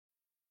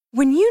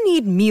When you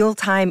need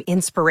mealtime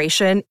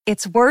inspiration,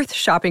 it's worth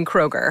shopping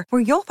Kroger,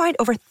 where you'll find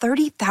over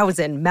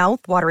 30,000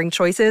 mouth-watering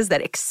choices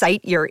that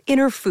excite your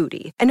inner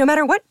foodie. And no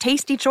matter what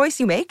tasty choice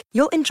you make,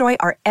 you'll enjoy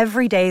our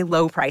everyday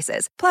low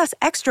prices, plus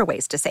extra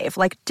ways to save,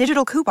 like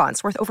digital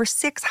coupons worth over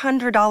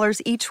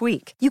 $600 each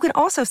week. You can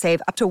also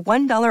save up to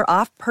 $1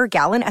 off per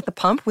gallon at the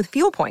pump with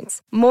fuel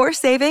points. More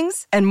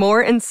savings and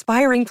more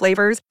inspiring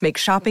flavors make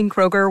shopping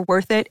Kroger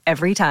worth it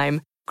every time.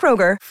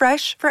 Kroger,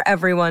 fresh for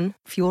everyone.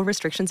 Fuel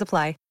restrictions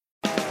apply.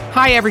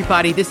 Hi,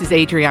 everybody. This is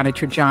Adriana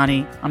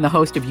Trajani. I'm the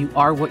host of You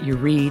Are What You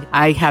Read.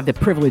 I have the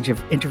privilege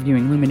of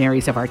interviewing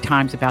luminaries of our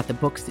times about the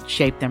books that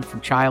shaped them from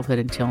childhood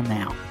until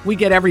now. We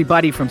get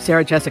everybody from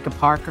Sarah Jessica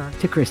Parker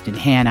to Kristen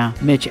Hanna,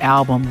 Mitch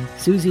Albom,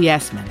 Susie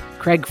Essman,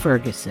 Craig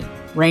Ferguson,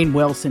 Rainn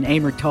Wilson,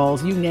 Amor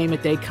Tolls, you name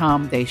it, they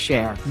come, they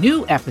share.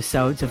 New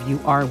episodes of You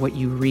Are What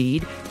You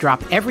Read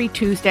drop every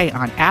Tuesday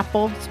on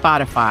Apple,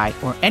 Spotify,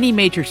 or any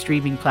major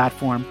streaming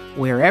platform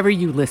wherever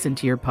you listen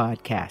to your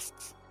podcasts.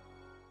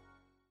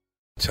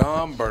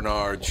 Tom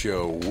Barnard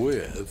Show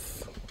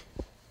with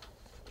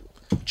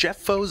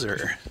Jeff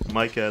Foser,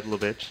 Mike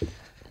Edlovich,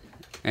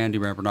 Andy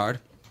Bernard,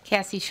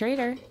 Cassie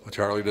Schrader.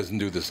 Charlie doesn't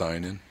do the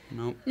sign-in.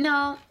 Nope.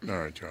 No. All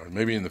right, Charlie.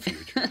 Maybe in the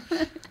future.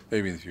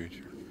 Maybe in the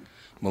future.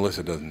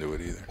 Melissa doesn't do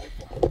it either.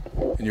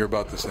 And you're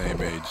about the same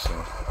age,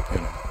 so,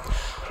 you know.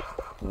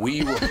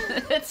 We will.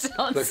 It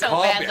sounds so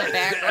bad in the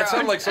background. That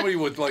sounded like somebody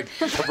with, like,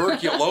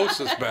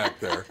 tuberculosis back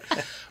there.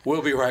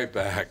 We'll be right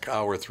back.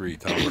 Hour 3,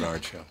 Tom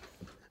Barnard Show.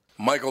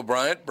 Michael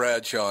Bryant,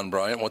 Bradshaw and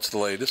Bryant, what's the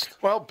latest?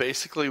 Well,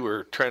 basically,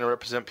 we're trying to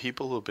represent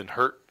people who have been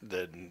hurt,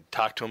 then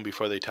talk to them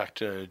before they talk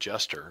to an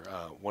adjuster.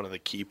 One of the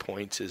key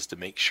points is to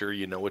make sure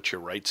you know what your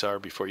rights are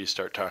before you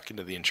start talking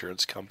to the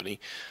insurance company,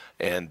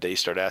 and they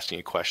start asking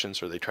you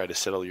questions or they try to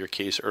settle your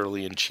case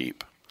early and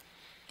cheap.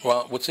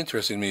 Well, what's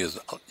interesting to me is,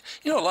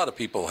 you know, a lot of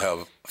people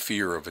have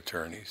fear of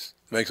attorneys.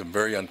 It makes them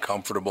very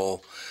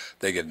uncomfortable.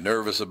 They get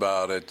nervous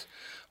about it.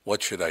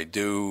 What should I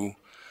do?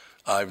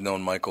 I've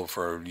known Michael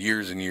for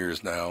years and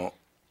years now,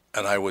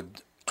 and I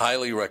would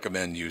highly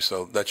recommend you.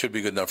 So that should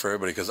be good enough for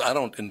everybody, because I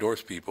don't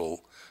endorse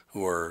people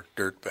who are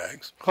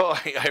dirtbags. Well,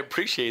 I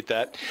appreciate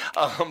that.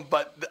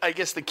 But I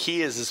guess the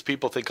key is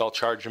people think I'll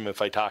charge them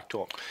if I talk to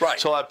them. Right.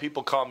 So a lot of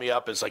people call me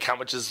up. It's like, how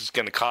much is this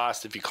going to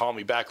cost if you call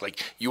me back?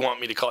 Like, you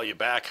want me to call you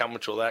back? How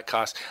much will that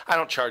cost? I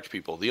don't charge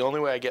people. The only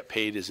way I get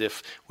paid is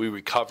if we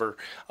recover,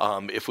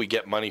 if we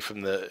get money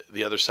from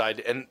the other side.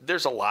 And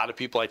there's a lot of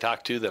people I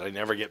talk to that I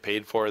never get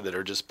paid for that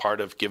are just part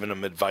of giving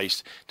them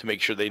advice to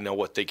make sure they know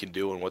what they can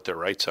do and what their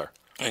rights are.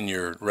 And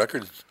your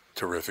record's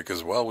terrific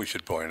as well, we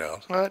should point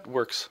out. It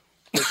works.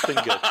 It's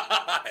been good.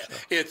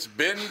 It's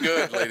been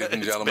good, ladies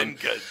and gentlemen.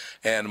 It's been good.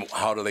 And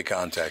how do they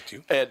contact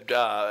you? And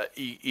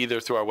either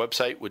through our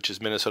website, which is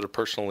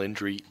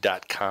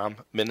minnesotapersonalinjury.com,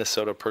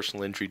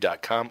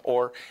 minnesotapersonalinjury.com,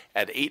 or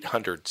at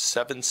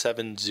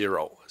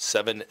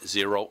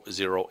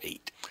 800-770-7008.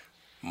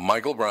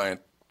 Michael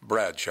Bryant,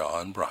 Bradshaw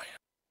and Bryant.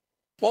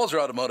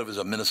 Walser Automotive is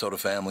a Minnesota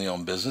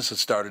family-owned business. It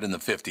started in the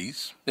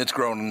 50s. It's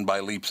grown by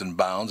leaps and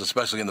bounds,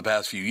 especially in the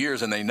past few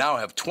years, and they now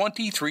have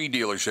 23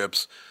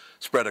 dealerships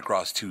spread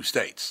across 2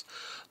 states.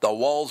 The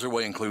Walser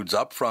way includes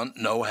upfront,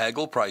 no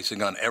haggle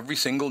pricing on every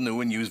single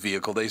new and used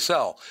vehicle they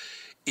sell.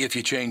 If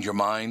you change your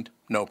mind,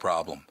 no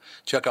problem.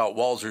 Check out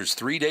Walser's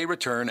 3-day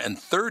return and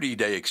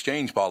 30-day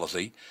exchange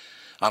policy.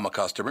 I'm a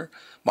customer.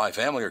 My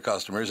family are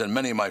customers, and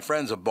many of my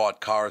friends have bought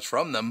cars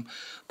from them.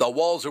 The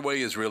Walser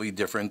way is really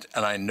different,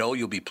 and I know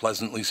you'll be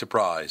pleasantly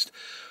surprised.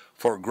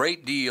 For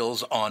great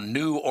deals on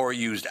new or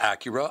used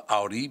Acura,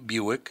 Audi,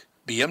 Buick,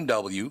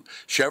 BMW,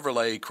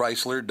 Chevrolet,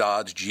 Chrysler,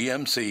 Dodge,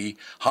 GMC,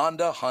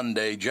 Honda,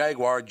 Hyundai,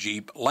 Jaguar,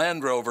 Jeep,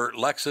 Land Rover,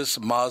 Lexus,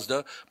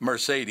 Mazda,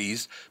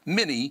 Mercedes,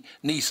 Mini,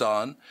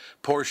 Nissan,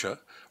 Porsche,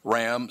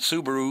 Ram,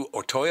 Subaru,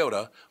 or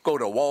Toyota, go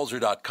to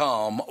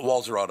Walser.com,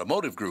 Walser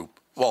Automotive Group,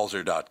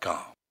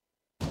 Walser.com.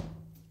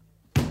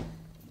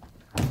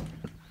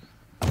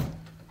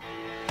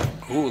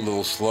 Ooh, a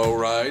little slow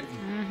ride.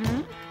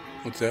 Mm-hmm.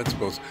 What's that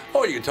supposed to...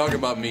 Oh, you're talking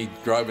about me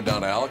driving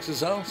down to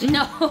Alex's house?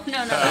 No. You were.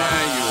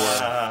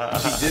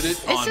 She did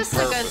it on It's just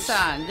purpose. a good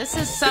song. This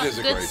is It is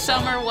a good great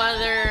summer song.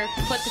 weather.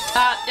 Put the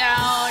top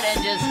down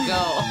and just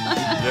go.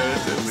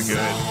 This is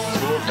good.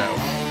 Cool note.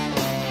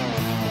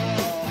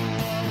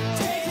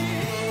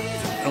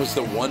 That was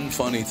the one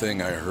funny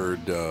thing I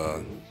heard,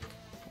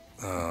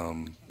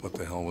 what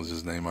the hell was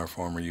his name, our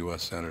former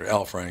U.S. Senator,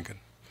 Al Franken.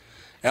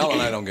 Al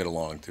and I don't get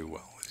along too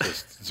well.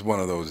 It's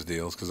one of those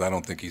deals, because I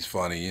don't think he's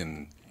funny,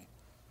 and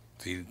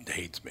he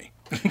hates me.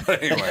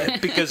 But anyway.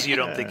 Because you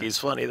don't think he's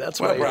funny,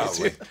 that's Well, why.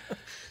 probably.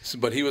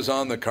 But he was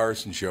on the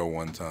Carson show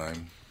one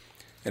time,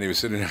 and he was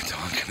sitting there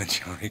talking to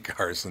Johnny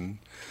Carson,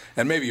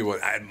 and maybe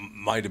it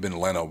might have been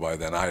Leno by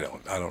then. I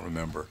don't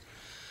remember.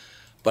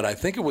 But I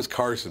think it was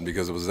Carson,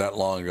 because it was that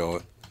long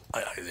ago.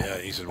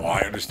 He said, "Well,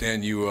 I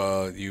understand you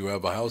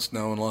have a house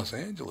now in Los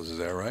Angeles. Is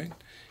that right?"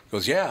 He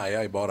goes, "Yeah,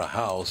 I bought a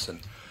house." And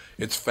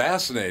it's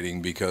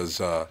fascinating because,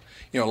 a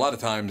lot of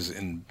times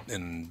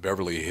in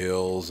Beverly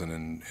Hills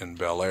and in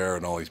Bel Air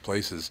and all these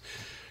places,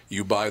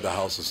 you buy the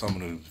house of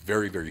someone who's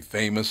very, very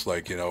famous,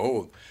 like,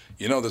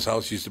 this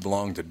house used to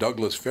belong to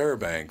Douglas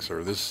Fairbanks,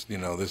 or this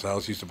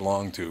house used to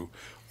belong to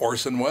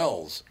Orson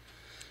Welles.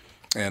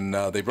 And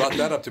they brought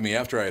that up to me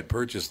after I had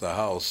purchased the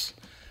house.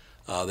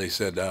 They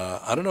said,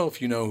 I don't know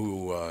if you know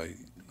who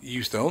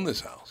used to own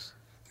this house.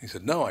 He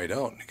said, no, I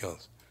don't. He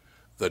goes,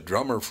 the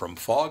drummer from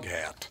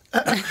Foghat.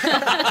 I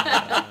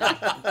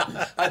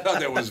thought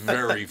that was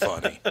very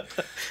funny.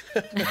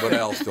 But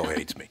Al still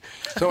hates me.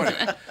 So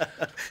anyway,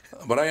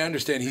 but I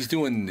understand he's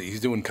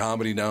doing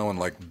comedy now in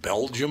like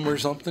Belgium or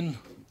something.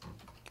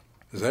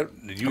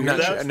 Did you hear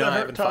that?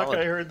 That's the talk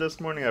I heard this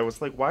morning. I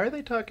was like, why are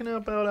they talking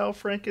about Al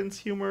Franken's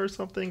humor or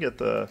something at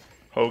the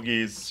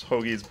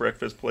Hoagie's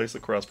breakfast place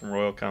across from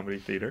Royal Comedy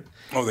Theater?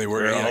 Oh, they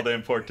were. Where Yeah. all the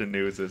important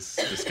news is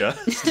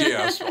discussed.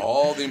 Yes,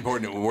 all the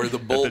important. Where the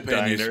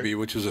bullpen used to be,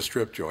 which was a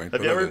strip joint.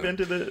 Have you ever been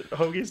to the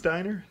Hoagie's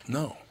Diner?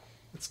 No.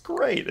 It's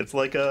great. It's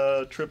like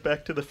a trip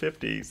back to the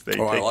 50s. They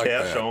take like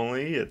cash that.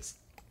 only. It's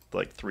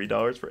like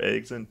 $3 for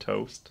eggs and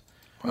toast.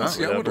 Well,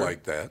 see, I would Whatever.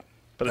 like that.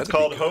 But it's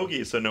That'd be called good.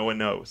 Hoagie, so no one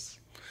knows.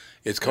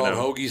 It's called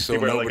Hoagie, so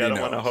people nobody are like, I knows.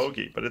 don't want a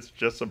hoagie, but it's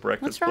just a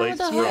breakfast What's wrong place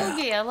with a from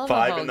hoagie? I love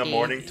 5 a in the hoagie.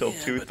 morning till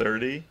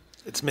 2:30.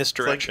 It's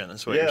misdirection,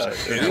 is what Yeah, you're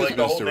saying. it's It like is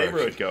the whole misdirection.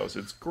 neighborhood goes.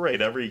 It's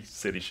great. Every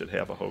city should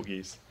have a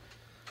Hoagie's.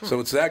 So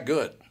it's that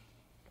good.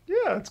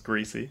 Yeah, it's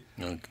greasy.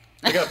 Okay.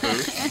 They got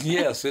food.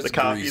 Yes, it's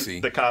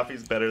greasy. The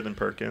coffee's better than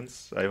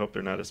Perkins. I hope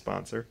they're not a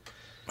sponsor.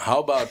 How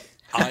about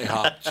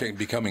IHOP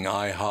becoming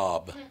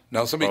IHOB?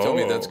 Now, somebody told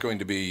me that's going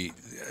to be...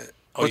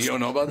 you don't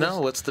know about this? No,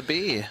 what's the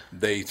B?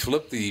 They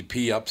flipped the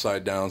P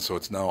upside down, so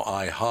it's now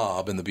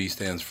IHOB, and the B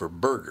stands for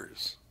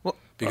burgers.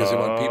 Because they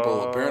want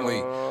people,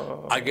 apparently,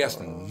 I guess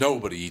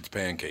nobody eats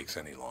pancakes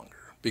any longer.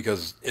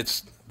 Because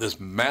it's this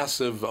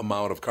massive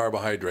amount of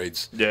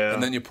carbohydrates,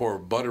 and then you pour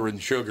butter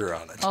and sugar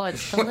on it. Oh,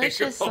 it's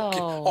delicious, okay.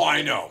 though. Oh,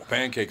 I know.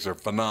 Pancakes are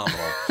phenomenal.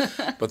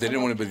 But they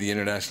didn't want to be the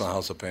International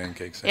House of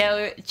Pancakes anymore.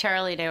 Yeah,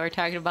 Charlie and I were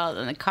talking about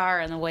it in the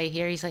car on the way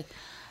here. He's like,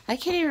 I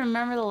can't even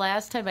remember the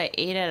last time I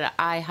ate at an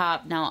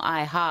IHOP, now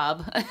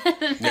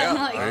IHOB.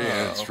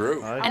 Yeah, it's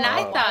true. And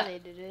I thought they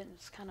did it.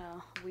 It's kind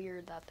of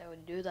weird that they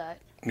would do that.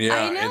 Yeah,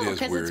 I know, it is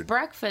because weird. it's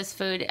breakfast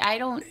food. I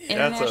don't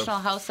International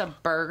House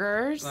of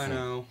Burgers. I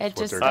know. It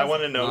just I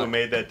want to know who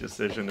made that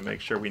decision to make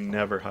sure we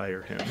never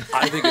hire him.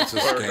 I think it's a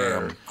Or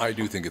scam. her. I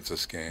do think it's a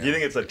scam. You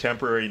think it's a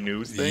temporary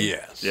news thing?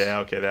 Yes. Yeah,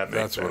 okay, that makes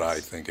That's sense. what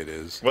I think it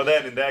is. Well,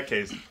 then, in that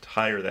case,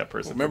 hire that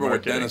person. Remember for what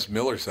marketing. Dennis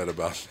Miller said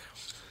about that?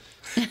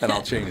 And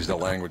I'll change the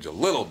language a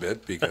little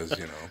bit because,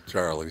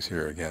 Charlie's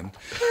here again.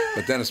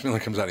 But Dennis Miller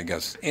comes out and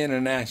goes,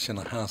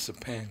 International House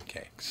of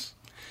Pancakes.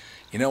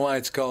 You know why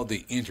it's called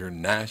the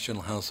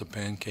International House of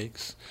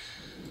Pancakes?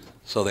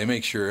 So they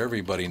make sure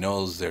everybody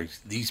knows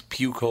these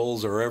puke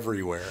holes are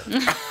everywhere.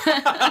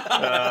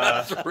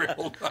 That's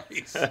real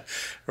nice.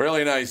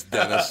 Really nice,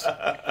 Dennis.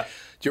 Did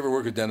you ever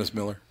work with Dennis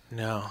Miller?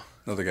 No.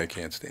 Another guy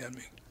can't stand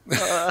me.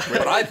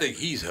 But I think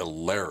he's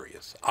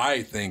hilarious.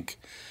 I think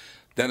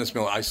Dennis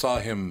Miller, I saw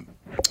him,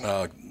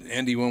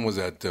 Andy, when was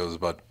that? It was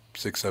about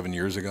 6-7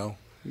 years ago.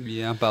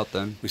 Yeah, about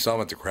then. We saw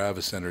him at the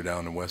Kravis Center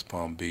down in West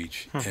Palm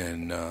Beach.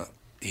 And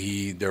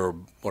there were,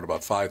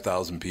 about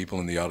 5,000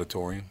 people in the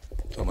auditorium,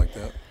 something like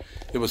that.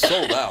 It was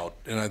sold out,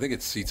 and I think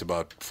it seats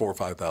about 4,000 or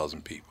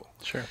 5,000 people.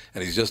 Sure.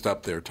 And he's just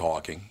up there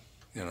talking,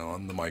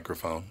 on the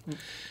microphone.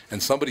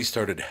 And somebody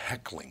started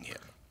heckling him.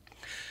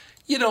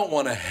 You don't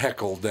want to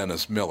heckle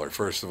Dennis Miller,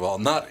 first of all.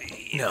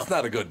 It's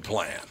not a good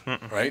plan,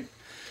 right?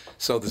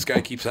 So this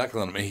guy keeps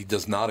heckling him, and he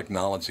does not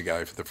acknowledge the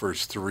guy for the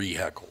first 3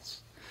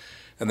 heckles.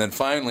 And then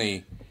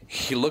finally,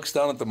 he looks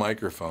down at the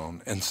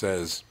microphone and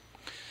says,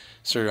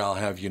 Sir, I'll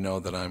have you know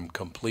that I'm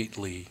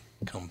completely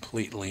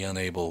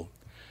unable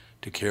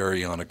to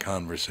carry on a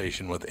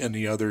conversation with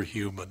any other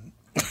human.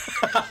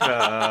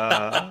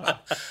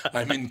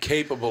 I'm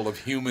incapable of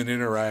human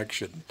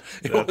interaction.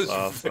 It That's was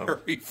awesome.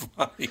 very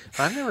funny.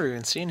 I've never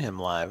even seen him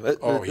live.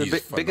 Oh, the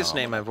he's biggest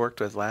name phenomenal. I've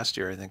worked with last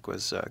year, I think,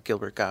 was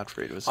Gilbert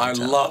Gottfried. Was in I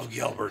town. love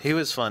Gilbert. He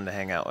was fun to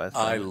hang out with.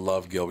 I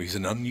love Gilbert. He's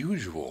an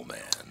unusual man.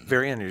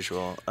 Very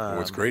unusual.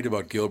 What's great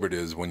about Gilbert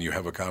is when you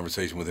have a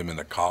conversation with him in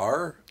the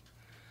car.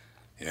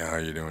 Yeah, how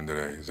you doing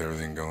today? Is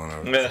everything going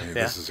on? Yeah.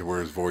 This is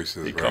where his voice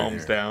is. He right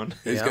calms here. down.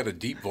 He's Yeah. got a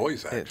deep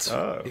voice,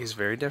 actually. He's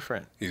very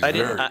different. He's I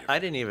very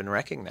didn't even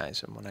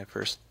recognize him when I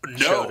first No.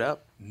 showed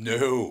up.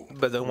 No.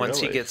 But then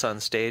once he Really? gets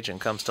on stage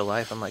and comes to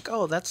life, I'm like,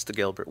 oh, that's the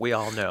Gilbert we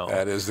all know.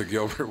 That is the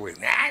Gilbert we.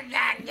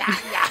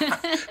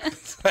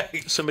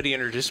 Somebody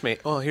introduced me.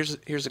 Oh, here's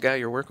a guy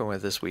you're working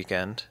with this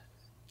weekend.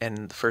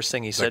 And the first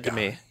thing he said to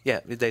me,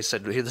 they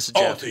said, hey, this is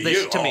Oh, Jeff. to They-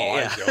 you? To me, Oh,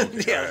 I yeah.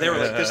 joked. Yeah, they were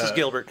like, this is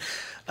Gilbert.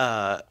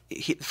 The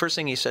first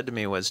thing he said to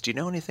me was, do you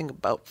know anything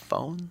about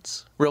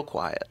phones? Real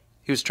quiet.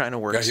 He was trying to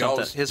work Yeah, he something.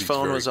 always His speaks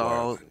phone very was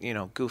all,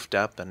 quietly. goofed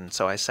up. And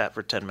so I sat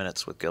for 10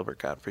 minutes with Gilbert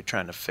Gottfried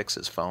trying to fix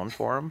his phone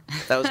for him.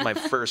 That was my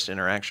first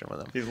interaction with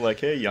him. He's like,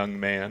 hey, young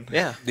man.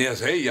 Yeah. Yes,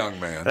 hey, young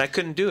man. And I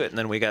couldn't do it. And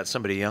then we got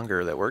somebody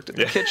younger that worked in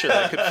the kitchen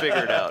that could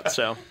figure it out.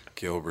 So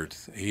Gilbert,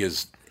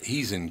 he's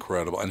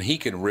incredible, and he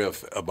can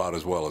riff about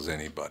as well as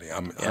anybody.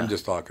 I'm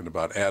just talking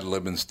about ad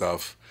lib and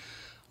stuff.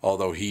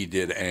 Although he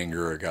did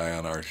anger a guy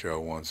on our show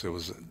once. It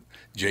was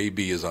JB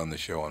is on the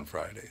show on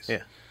Fridays.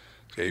 Yeah.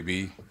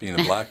 JB, being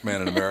a black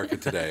man in America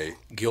today,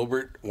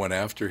 Gilbert went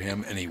after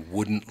him and he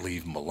wouldn't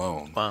leave him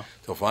alone. Wow.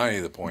 Till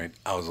finally the point,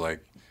 I was like,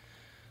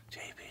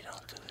 JB,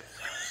 don't do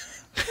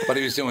this. But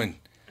he was doing,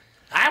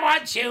 I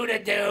want you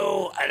to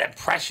do an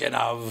impression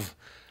of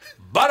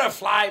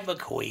Butterfly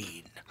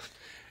McQueen.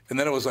 And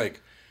then it was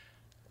like,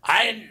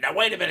 now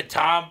wait a minute,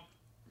 Tom.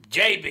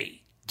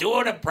 JB, do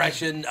an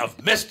impression of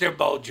Mr.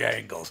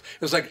 Bojangles.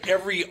 It was like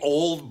every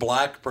old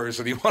black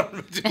person he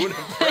wanted to do an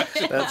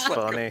impression. That's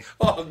funny.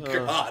 Oh,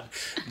 God.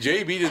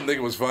 JB didn't think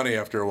it was funny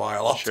after a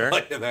while. I'll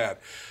tell you that.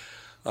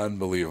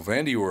 Unbelievable. If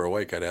Andy, you were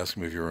awake, I'd ask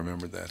him if you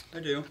remembered that. I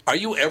do. Are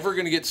you ever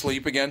going to get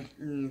sleep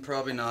again?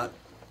 Probably not.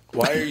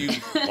 Why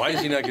is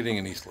he not getting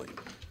any sleep?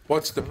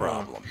 What's the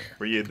problem here?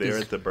 Were you there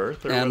at the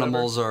birth or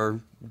Animals are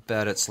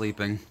bad at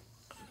sleeping.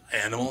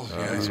 Animals?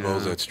 Yeah, I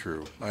suppose that's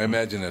true. I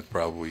imagine that's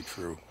probably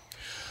true.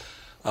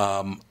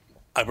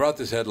 I brought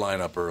this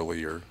headline up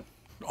earlier,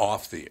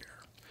 off the air.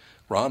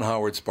 Ron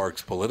Howard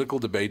sparks political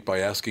debate by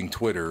asking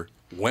Twitter,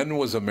 when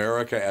was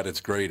America at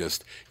its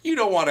greatest? You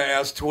don't want to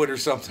ask Twitter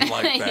something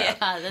like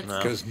that.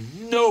 Because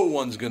no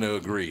one's going to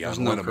agree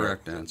on when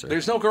correct answer.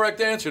 There's no correct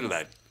answer to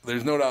that.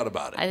 There's no doubt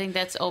about it. I think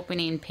that's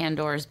opening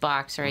Pandora's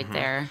box right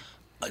there.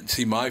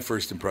 See, my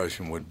first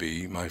impression would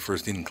be, my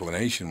first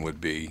inclination would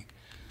be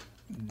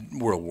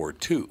World War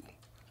II.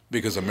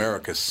 Because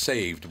America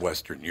saved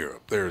Western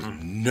Europe. There's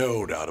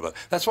no doubt about it.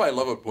 That's why I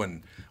love it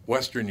when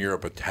Western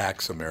Europe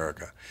attacks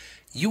America.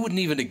 You wouldn't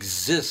even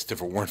exist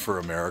if it weren't for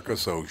America,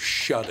 so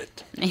shut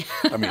it.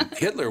 I mean,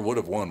 Hitler would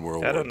have won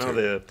World War II. I don't know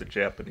if the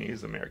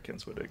Japanese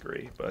Americans would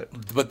agree, but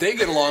they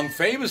get along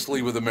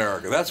famously with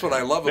America. That's what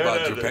I love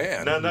about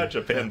Japan. No, not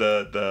Japan.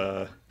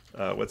 The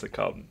what's it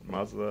called?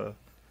 Mazda,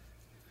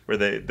 where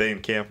they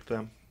encamped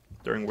them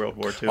during World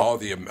War II. Oh,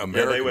 the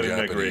American they wouldn't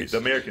Japanese. agree. The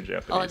American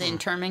Japanese. Oh, the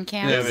internment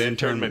camps? Yeah, the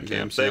internment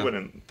camps. They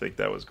wouldn't think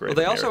that was great. Well,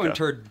 they also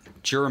interred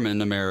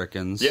German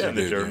Americans. Yeah,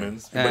 the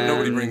Germans. But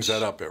nobody brings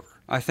that up ever.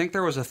 I think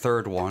there was a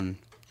third one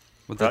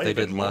that they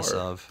did less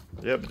of.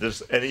 Yeah, but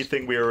just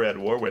anything we were at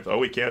war with. Oh,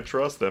 we can't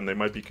trust them. They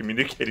might be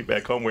communicating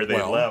back home where they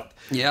left.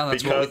 Yeah,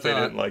 that's because what we they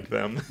thought. didn't like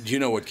them. Do you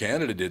know what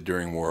Canada did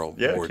during World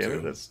War II? Yeah,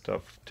 Canada's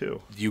tough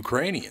too. The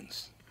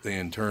Ukrainians. They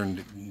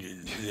interned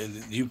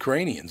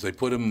Ukrainians. They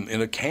put them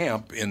in a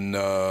camp in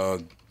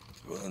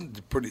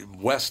pretty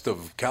west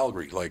of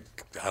Calgary, like,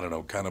 I don't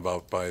know, kind of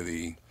out by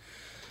the,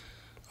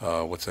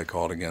 what's that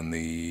called again?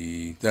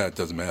 It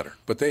doesn't matter.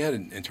 But they had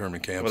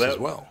internment camps as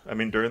well. I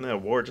mean, during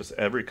that war, just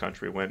every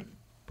country went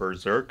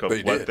berserk of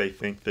They what did. they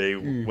think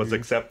was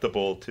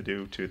acceptable to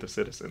do to the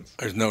citizens.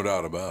 There's no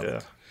doubt about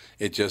it.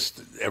 It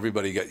just,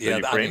 everybody got, The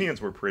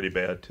Ukrainians were pretty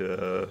bad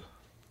to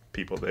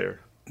people there.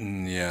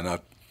 Yeah,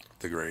 not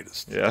the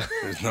greatest. Yeah.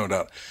 There's no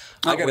doubt.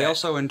 We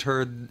also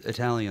interred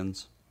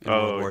Italians in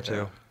World War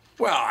II.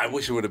 Well, I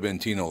wish it would have been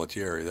Tino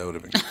Lettieri. That would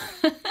have been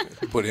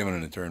great. Put him in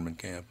an internment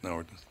camp.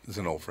 No, it's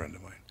an old friend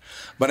of mine.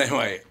 But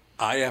anyway,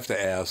 I have to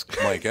ask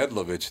Mike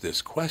Edlovich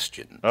this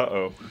question.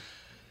 Uh-oh.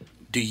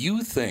 Do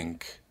you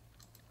think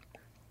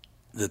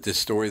that this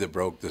story that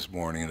broke this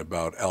morning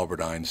about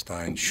Albert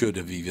Einstein should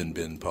have even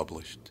been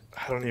published?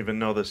 I don't even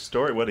know this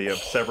story. What, do you have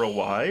several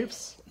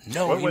wives?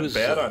 No, what he went was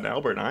bad on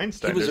Albert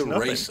Einstein? He was There's a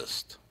nothing.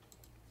 racist.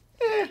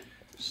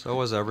 So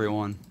was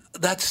everyone.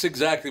 That's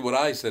exactly what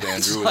I said,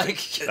 Andrew.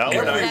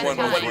 Albert Everyone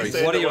was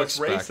racist. What do you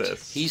expect?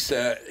 Racist? He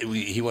said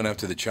he went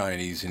after the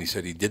Chinese, and he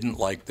said he didn't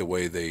like the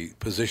way they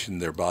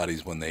positioned their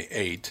bodies when they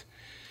ate,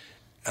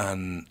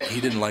 and he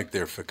didn't like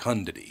their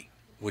fecundity,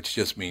 which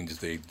just means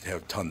they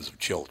have tons of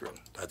children.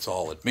 That's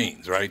all it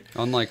means, right?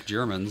 Unlike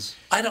Germans.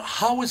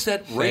 How is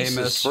that racist?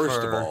 Famous First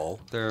for of all,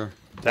 their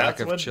lack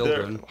of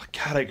children.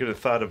 God, I could have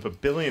thought of a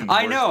billion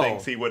I worse know.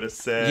 things he would have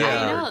said. Yeah.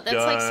 I or know. That's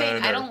like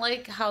saying, done, I or- don't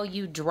like how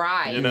you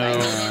drive. You know, I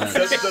mean,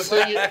 it's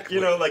not like-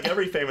 you know, like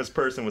every famous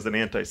person was an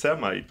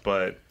anti-Semite,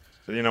 but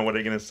you know what are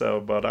you going to say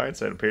about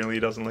Einstein? Apparently, he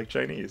doesn't like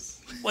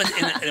Chinese. well,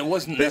 and it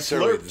wasn't They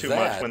necessarily slurp too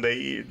that. much when they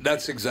eat.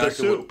 That's exactly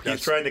the soup. what.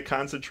 He's trying to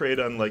concentrate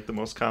on like the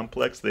most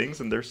complex things,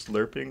 and they're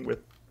slurping with.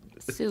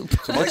 soup.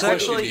 So my It's question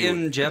actually to you-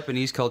 in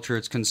Japanese culture.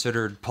 It's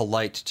considered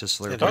polite to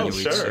slurp Oh, when you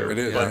eat sure. soup. It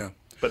is, Yeah. yeah.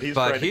 But he's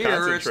But trying to here it's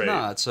concentrate.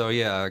 not. So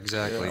yeah,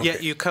 exactly.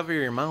 Yet you cover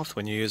your mouth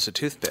when you use a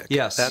toothpick.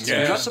 Yes. That's You're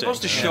not interesting.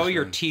 supposed to show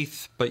your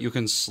teeth, but you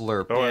can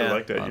slurp. Oh, Yeah. I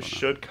like that. I You don't know.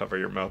 should cover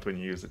your mouth when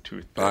you use a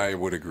toothpick. I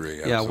would agree.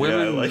 Yeah, absolutely.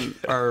 women Yeah, I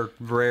like that. are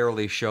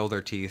rarely show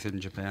their teeth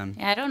in Japan.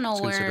 Yeah, I don't know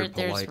It's where considered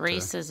there's polite to-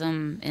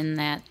 racism in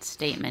that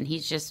statement.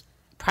 He's just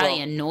probably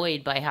Well-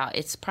 annoyed by how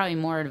it's probably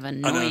more of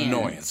an An annoyance.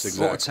 annoyance, Well,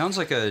 exactly. it sounds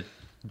like a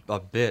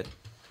bit.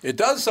 It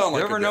does sound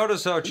like You ever a bit.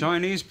 notice how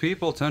Chinese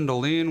people tend to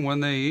lean when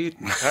they eat?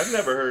 I've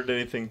never heard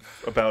anything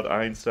about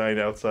Einstein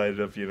outside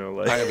of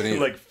like I haven't either.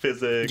 like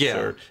physics Yeah.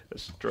 or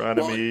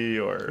astronomy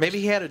or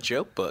Maybe he had a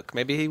joke book.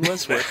 Maybe he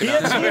was working He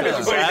on is, something. he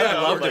is. I'd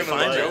Yeah, love to working on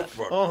find a it. joke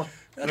book. Oh,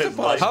 And his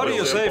life How do was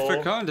you say simple.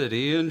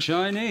 fecundity in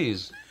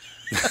Chinese?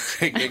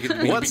 He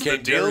What's the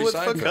became deal Jerry with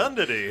Seinfeld.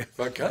 fecundity?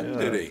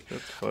 Fecundity.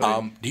 That's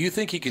funny. Do you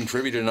think he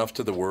contributed enough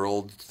to the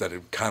world that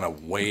it kind of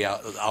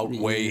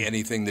outweigh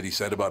anything that he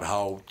said about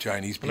how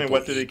Chinese I people mean,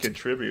 what did he eat?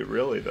 contribute,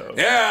 really, though?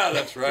 Yeah,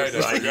 that's right.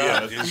 Just I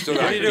forgot. ideas. It's still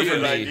He didn't ideas.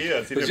 have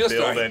ideas. He It's didn't just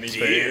build ideas.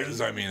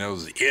 anything. I mean, that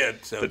was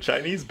it. So- The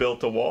Chinese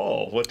built a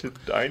wall. What did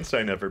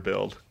Einstein ever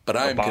build? But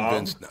I A am bomb?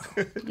 convinced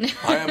now.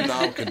 I am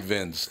now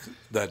convinced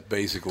that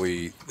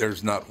basically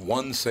there's not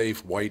one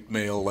safe white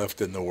male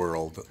left in the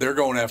world. They're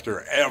going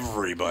after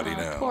everybody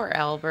now. Poor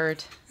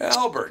Albert.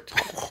 Albert.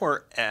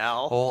 Poor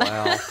Al. Oh,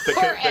 Al. The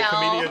Poor Al.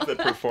 comedians that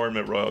perform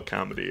at Royal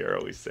Comedy are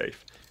always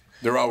safe.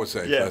 They're always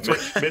safe. Yeah, That's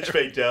right. Mitch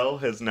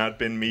Fadel has not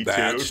been Me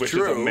That's Too'd, which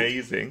true. is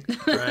amazing.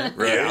 Right.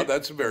 Yeah,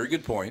 that's a very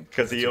good point.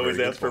 Because he That's a always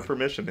very asks good for point.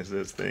 permission is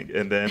his thing.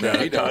 And then Yeah,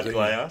 he does, Todd yeah.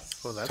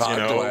 Glass, Well, that's Todd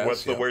Glass,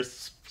 what's the yeah.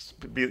 worst?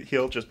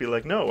 He'll just be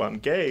like, no, I'm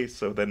gay,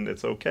 so then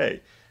it's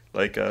okay.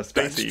 Like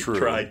Spacey true.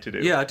 tried to do.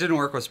 Yeah, it didn't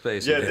work with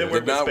Spacey. Yeah, it did didn't it?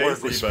 work Did not with work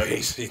Spacey, with but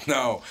Spacey.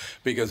 No,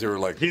 because they were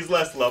like he's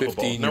less lovable.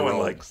 No one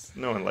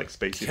 15-year-old. likes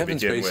Spacey Kevin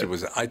to begin Spacey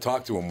with. I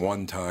talked to him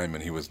one time,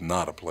 and he was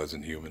not a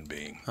pleasant human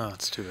being. Oh,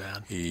 it's too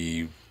bad.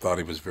 He thought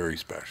he was very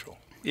special.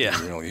 Yeah.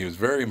 He was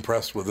very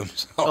impressed with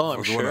himself. Oh, I'm it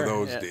was one of sure,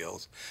 those yeah.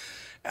 deals.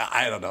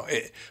 I don't know.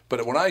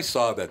 But when I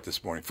saw that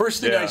this morning,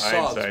 first thing I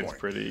saw this Einstein's morning,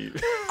 pretty.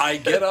 I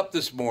get up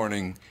this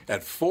morning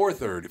at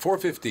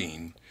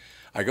 4:15.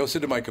 I go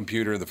sit at my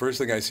computer, and the first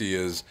thing I see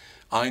is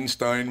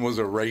Einstein was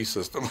a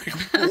racist. I'm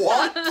like,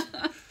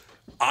 what?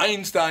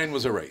 Einstein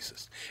was a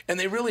racist. And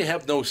they really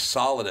have no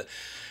solid...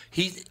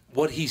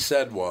 What he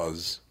said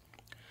was,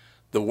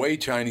 the way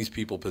Chinese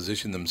people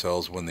position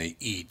themselves when they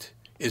eat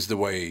is the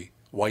way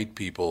white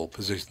people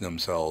position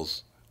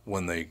themselves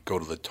when they go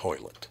to the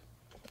toilet.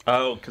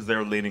 Oh, because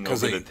they're leaning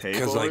over the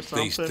table or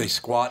something? They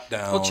squat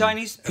down. Well,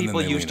 Chinese and then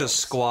people they used lean to over.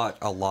 squat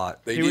a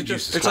lot. They He did was used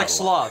just- to It's like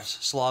squat a lot.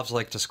 Slavs. Slavs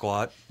like to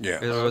squat.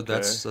 Yeah.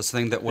 That's the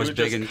thing that was he was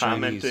big just in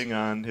Chinese. commenting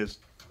on his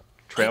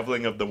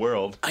traveling of the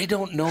world. I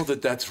don't know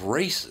that that's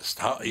racist.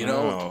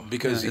 No.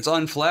 Because It's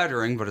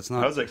unflattering, but it's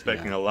not. I was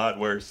expecting a lot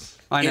worse.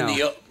 I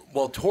know.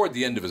 toward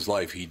the end of his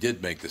life, he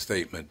did make the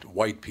statement: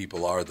 "White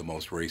people are the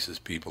most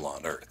racist people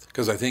on earth."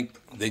 Because I think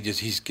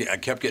I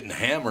kept getting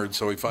hammered,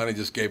 so he finally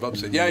just gave up. And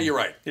said, "Yeah, you're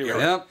right. You're right.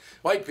 Yep.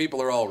 White people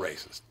are all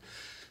racist."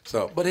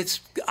 So, but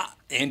it's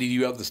Andy. Do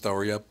you have the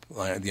story up?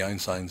 The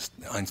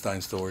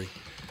Einstein story.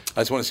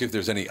 I just want to see if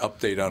there's any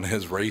update on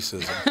his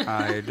racism.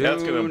 I do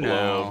That's going to blow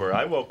now. over.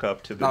 I woke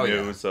up to the Oh,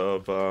 yeah. news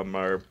of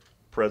our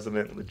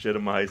president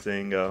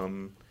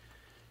legitimizing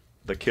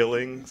the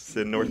killings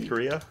in North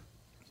Korea.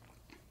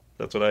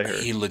 That's what I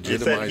heard. He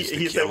legitimized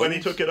He the said when he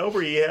killings? took it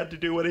over, he had to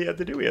do what he had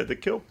to do. He had to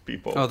kill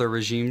people. Oh, the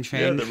regime yeah,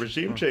 change. the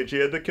regime change. He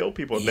had to kill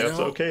people, and You that's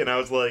know- okay. And I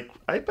was like,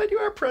 I bet you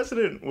our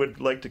president would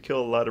like to kill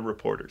a lot of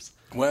reporters.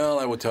 Well,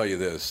 I will tell you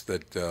this: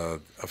 that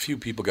a few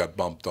people got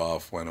bumped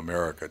off when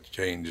America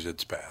changed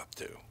its path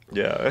too.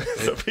 Yeah,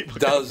 some people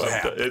does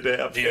got bumped. happen. It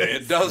happens. Yeah,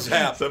 it does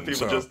happen. Some people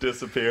So just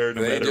disappeared.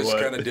 No They matter just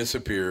what. kind of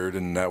disappeared,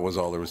 and that was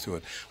all there was to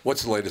it.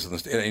 What's the latest on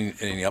this? Any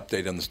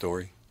update on the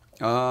story?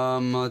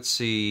 Let's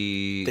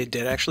see. They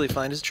did actually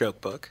find his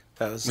joke book.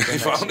 That was. They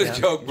found a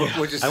joke book,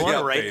 which is I the want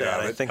to write update that.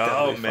 on I it. think. that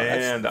Oh would be fun.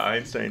 man, the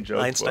Einstein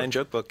joke. Einstein book.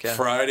 joke book. Yeah.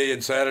 Friday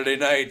and Saturday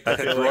night I at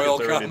feel like Royal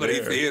it's already Comedy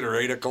there. Theater,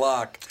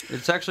 8:00.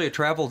 It's actually a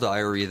travel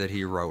diary that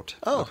he wrote.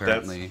 Oh,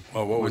 apparently.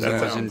 Oh, what was When he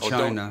that? was in Oh,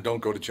 China.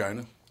 Don't go to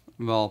China.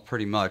 Well,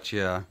 pretty much,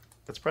 yeah.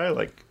 That's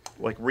probably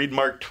like read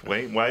Mark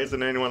Twain. Why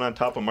isn't anyone on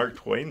top of Mark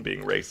Twain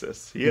being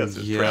racist? He has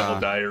his Yeah. travel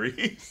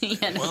diaries.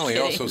 Yeah, no Well, he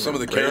kidding. also some of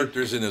the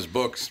characters in his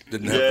books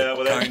didn't have Yeah, the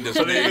well, kindest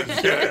but even names.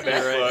 Skip in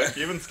that book,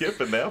 even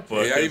Skip in that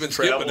book, Yeah, his even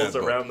Skip in travels that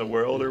book. around the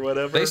world or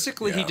whatever.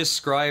 Basically, he Yeah.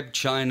 described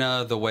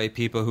China the way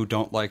people who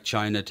don't like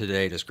China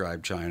today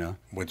describe China.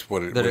 What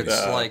That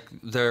it's like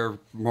they're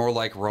more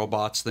like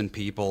robots than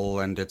people,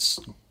 and they're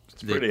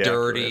pretty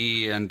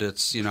dirty, and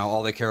it's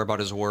all they care about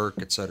is work,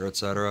 et cetera, et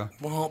cetera.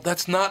 Well,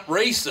 that's not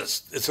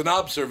racist. It's an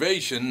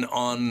observation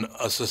on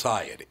a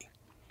society.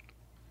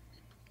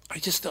 I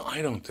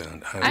don't.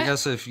 I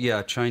guess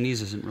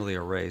Chinese isn't really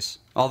a race.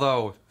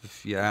 Although,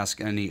 if you ask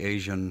any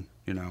Asian,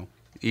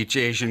 each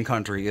Asian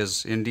country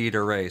is indeed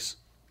a race.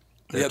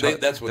 Yeah,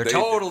 that's what they're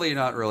totally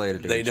not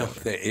related to They each don't.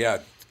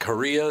 other.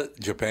 Korea,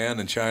 Japan,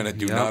 and China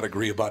do Yep. not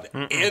agree about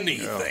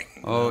anything.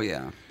 Oh,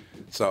 yeah.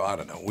 So I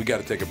don't know. We got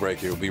to take a break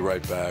here. We'll be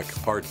right back.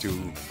 Part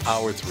 2,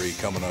 Hour 3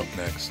 coming up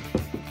next.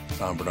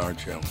 Tom Bernard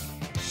Show.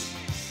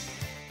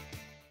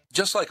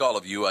 Just like all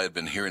of you, I had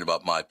been hearing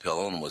about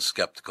MyPillow and was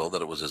skeptical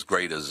that it was as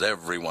great as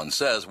everyone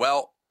says.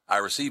 Well, I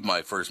received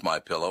my first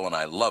MyPillow and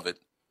I love it.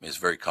 It's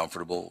very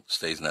comfortable.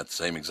 Stays in that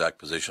same exact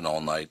position all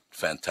night.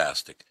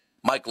 Fantastic.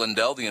 Mike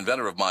Lindell, the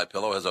inventor of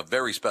MyPillow, has a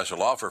very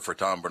special offer for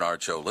Tom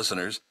Bernard Show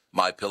listeners.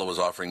 MyPillow is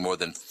offering more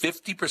than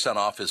 50%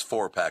 off his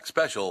 4-pack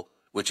special,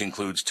 which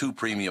includes 2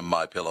 premium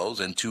MyPillows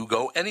and 2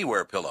 Go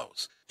Anywhere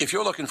pillows. If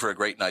you're looking for a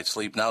great night's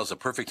sleep, now is the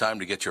perfect time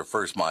to get your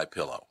first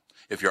MyPillow.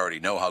 If you already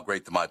know how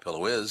great the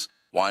MyPillow is,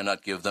 why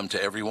not give them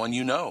to everyone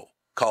you know?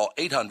 Call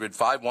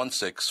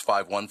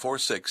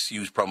 800-516-5146,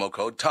 use promo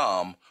code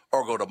TOM,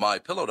 or go to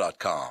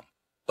MyPillow.com.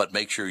 But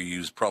make sure you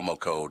use promo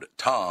code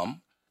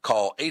TOM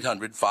Call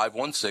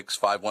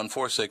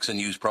 800-516-5146 and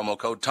use promo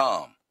code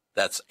TOM.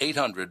 That's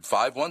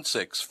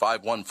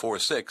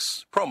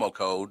 800-516-5146, promo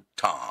code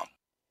TOM.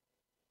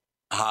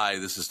 Hi,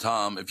 this is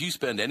Tom. If you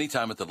spend any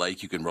time at the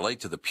lake, you can relate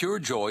to the pure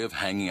joy of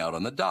hanging out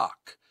on the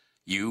dock.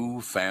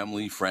 You,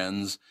 family,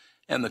 friends,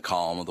 and the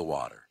calm of the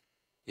water.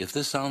 If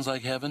this sounds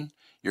like heaven,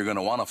 you're going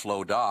to want a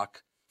Flow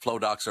Dock. Flow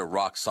Docks are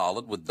rock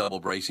solid with double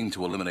bracing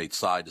to eliminate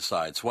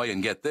side-to-side sway.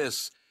 And get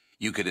this,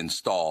 you could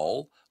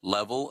install,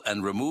 level,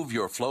 and remove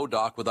your Flow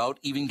Dock without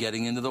even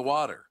getting into the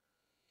water.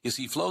 You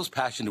see, Flow's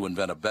passion to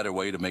invent a better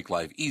way to make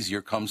life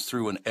easier comes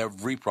through in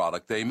every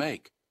product they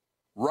make.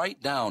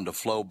 Right down to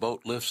Flow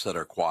boat lifts that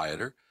are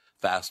quieter,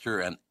 faster,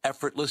 and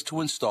effortless to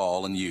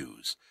install and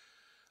use.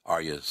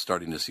 Are you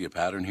starting to see a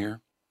pattern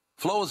here?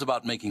 Flow is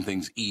about making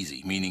things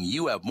easy, meaning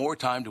you have more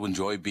time to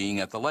enjoy being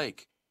at the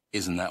lake.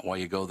 Isn't that why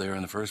you go there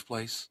in the first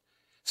place?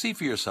 See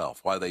for yourself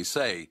why they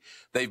say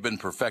they've been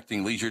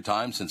perfecting leisure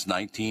time since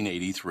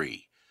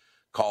 1983.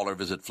 Call or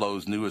visit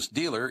Flow's newest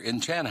dealer in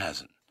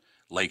Chanhassen.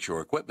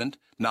 Lakeshore Equipment,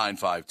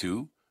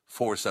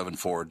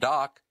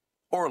 952-474-DOCK,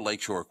 or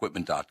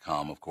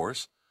lakeshoreequipment.com, of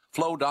course.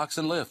 Flow Docks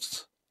and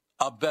Lifts.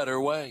 A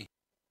better way.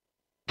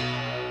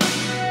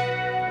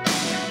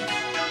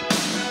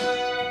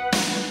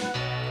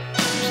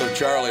 So,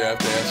 Charlie, I have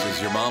to ask,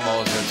 has your mom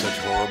always had such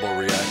horrible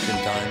reaction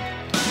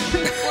time?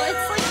 Well,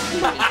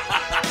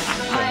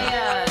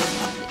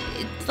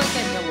 it's like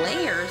a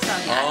delay or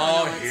something.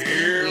 Oh,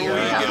 here we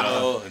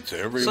go. It's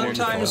everyone's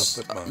Sometimes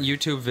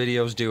YouTube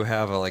videos do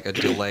have a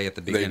delay at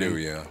the beginning. They do,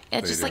 yeah.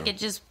 It's just like it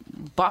just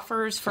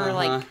buffers for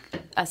like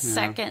a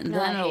second, and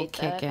then it'll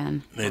kick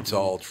in. It's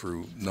all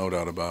true, no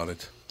doubt about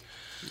it.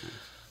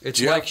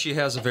 It's like she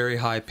has a very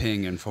high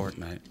ping in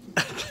Fortnite.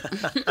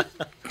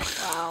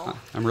 Wow.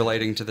 I'm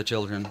relating to the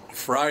children.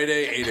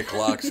 Friday, 8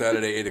 o'clock,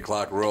 Saturday, 8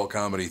 o'clock, Royal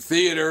Comedy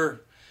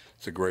Theater.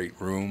 It's a great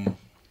room.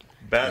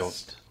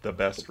 The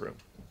best room.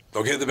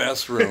 Okay, the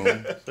best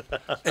room.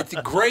 It's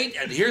great,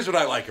 and here's what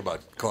I like about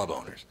club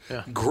owners.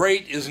 Yeah.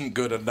 Great isn't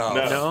good enough.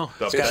 No,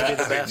 it's got to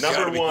be the best.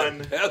 Number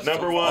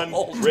one,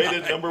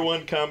 rated number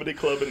one comedy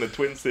club in the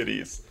Twin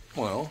Cities.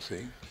 Well,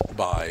 see,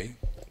 bye.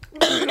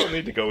 We don't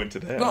need to go into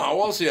that. No,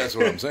 well, see, that's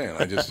what I'm saying.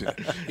 You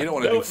don't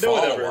want to do follow-up. No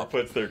one ever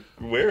puts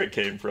where it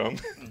came from.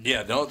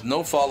 Yeah,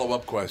 no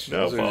follow-up questions.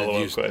 No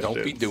follow-up questions.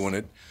 Don't be doing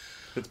it.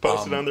 It's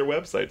posted on their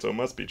website, so it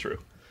must be true.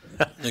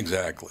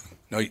 Exactly.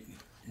 No,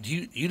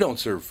 you don't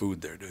serve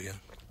food there, do you?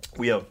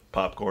 We have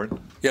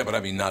popcorn. Yeah, but I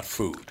mean not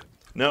food.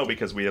 No,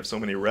 because we have so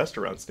many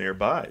restaurants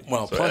nearby.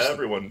 Well, so plus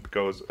everyone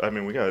goes. I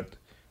mean, we got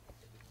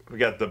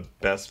the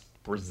best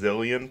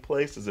Brazilian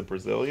place. Is it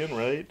Brazilian,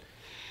 right?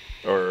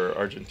 Or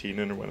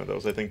Argentinian, or one of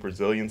those. I think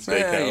Brazilian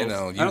steakhouse. I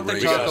don't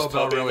think Taco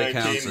Bell really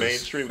counts. Main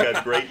Street. We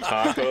got great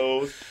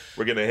tacos.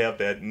 We're gonna have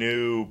that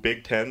new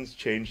Big Tens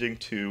changing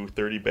to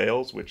 30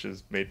 Bales, which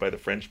is made by the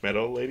French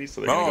Meadow ladies. So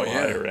they're gonna go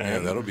higher end. Yeah,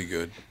 that'll be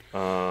good.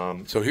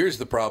 So here's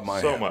the problem I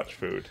have. So much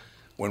food.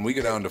 When we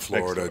go down to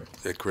Florida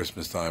at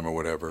Christmas time or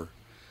whatever,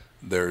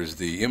 there's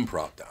the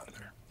Improv down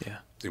there. Yeah.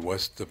 The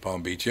West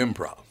Palm Beach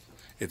Improv.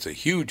 It's a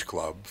huge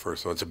club,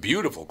 first of all. It's a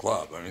beautiful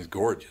club. I mean, it's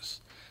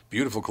gorgeous.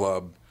 Beautiful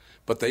club.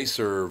 But they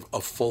serve a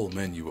full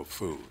menu of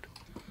food.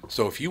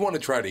 So if you want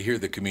to try to hear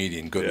the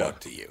comedian, good luck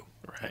to you.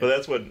 Right. Well,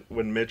 that's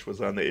when Mitch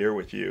was on the air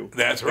with you.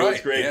 That's right. It was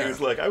great. Yeah. He was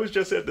like, I was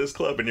just at this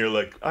club, and you're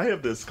like, I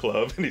have this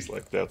club. And he's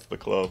like, that's the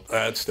club.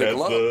 That's the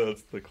club.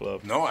 That's the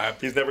club. No,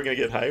 he's never going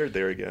to get hired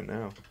there again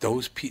now.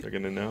 Those people. They're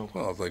going to know.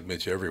 Well, it's like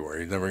Mitch everywhere.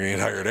 He's never going to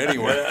get hired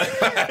anywhere.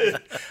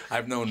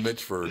 I've known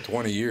Mitch for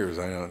 20 years.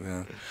 I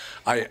don't.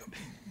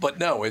 But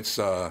no, it's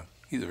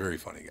he's a very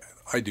funny guy.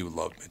 I do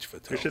love Mitch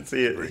Fattel. You should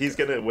see it. He's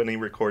when he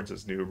records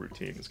his new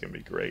routine, it's gonna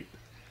be great.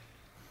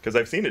 Because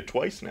I've seen it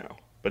twice now,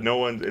 but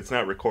it's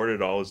not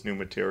recorded all his new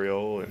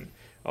material and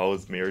all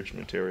his marriage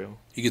material.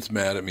 He gets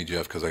mad at me,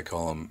 Jeff, because I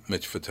call him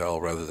Mitch Fattel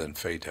rather than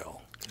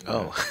Fatel.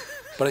 Oh.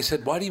 But I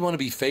said, why do you want to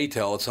be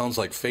Fatel? It sounds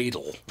like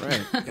fatal.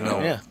 Right.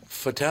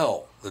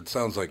 Fatel. That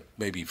sounds like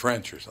maybe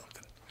French or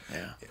something.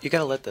 Yeah. You got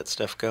to let that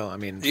stuff go. I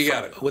mean,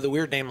 with a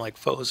weird name like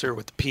Foser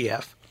with the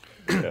PF.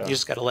 You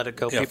just got to let it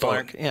go. People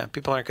aren't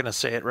going to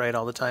say it right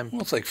all the time.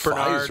 Well, it's like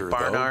Bernard, Pfizer,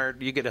 Barnard.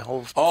 Though. You get a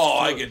whole. Oh,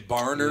 I get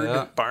Barnard.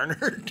 Yeah.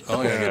 Barnard.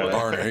 Oh, yeah, I get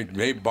Barnard.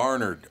 Maybe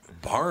Barnard.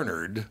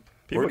 Barnard.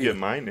 People get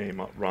my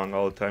name wrong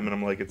all the time, and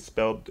I'm like, it's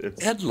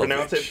Edlovich.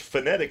 Pronounce it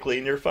phonetically,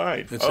 and you're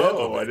fine. It's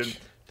Edlovich. I didn't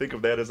think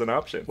of that as an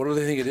option. What do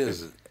they think it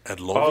is?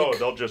 Edlovich? Oh,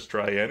 they'll just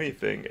try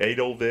anything.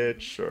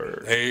 Adelovich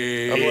or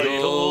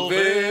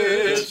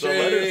Adelovich. The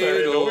letters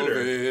are in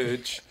order.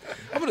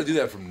 I'm going to do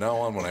that from now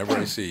on whenever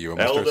I see you. I'm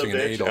going to start singing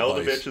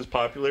Edelweiss. Eldovich is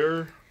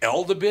popular.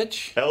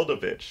 Eldovich?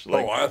 Eldovich.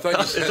 I thought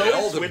you said it's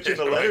always Eldovich. switching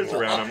the letters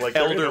around. I'm like,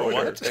 Elder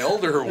what?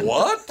 Elder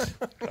what?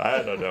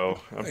 I don't know.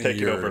 I'm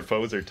taking over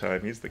Foser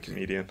time. He's the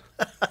comedian.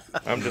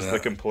 I'm just the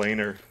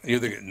complainer.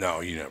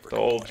 No, you never. The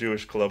old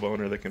Jewish club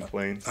owner that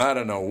complains. I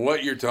don't know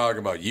what you're talking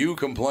about. You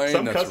complain.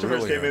 Some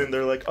customers came in and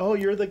they're like, "Oh,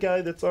 you're the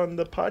guy that's on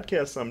the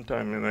podcast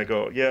sometime." And I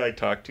go, "Yeah, I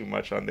talk too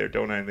much on there,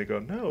 don't I?" And they go,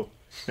 "No,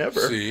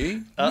 never."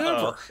 See?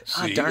 Never.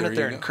 See, darn it,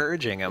 they're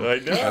encouraging him. I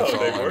know,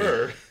 they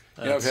were.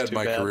 I've had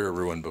my career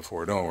ruined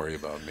before. Don't worry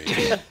about me.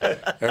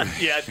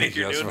 Yeah, I think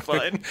you're doing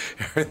fine.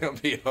 Everything will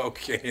be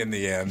okay in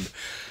the end.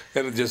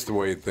 And just the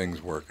way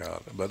things work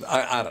out. But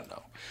I don't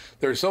know.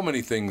 There are so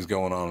many things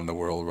going on in the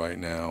world right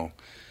now.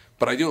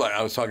 But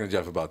I was talking to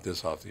Jeff about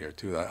this off the air,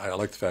 too. I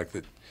like the fact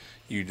that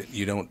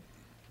you don't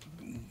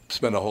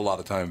spend a whole lot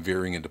of time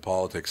veering into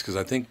politics, because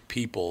I think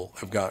people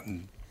have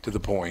gotten to the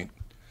point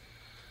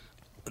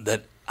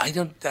that I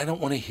don't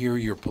want to hear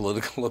your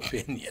political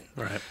opinion.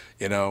 Right.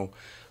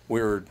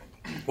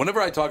 Whenever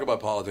I talk about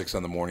politics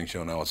on the morning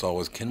show now, it's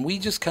always, can we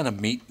just kind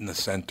of meet in the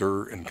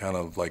center and kind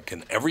of like,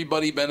 can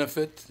everybody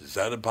benefit? Is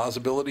that a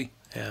possibility?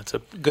 Yeah, it's a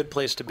good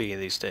place to be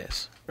these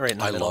days. Right in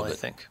the middle, I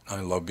think.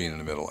 I love being in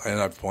the middle. And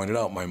I've pointed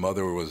out, my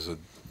mother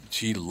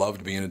she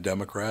loved being a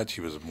Democrat.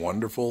 She was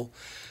wonderful.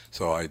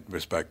 So I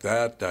respect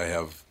that. I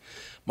have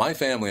my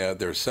family,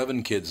 there are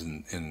 7 kids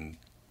in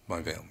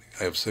my family.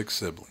 I have 6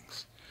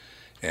 siblings.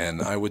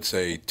 And I would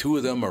say 2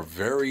 of them are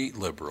very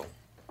liberal.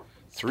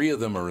 3 of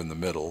them are in the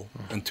middle,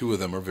 and 2 of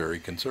them are very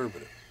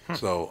conservative.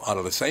 So out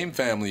of the same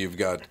family, you've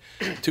got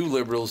 2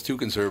 liberals, 2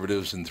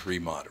 conservatives, and 3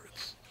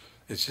 moderates.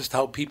 It's just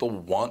how people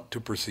want to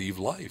perceive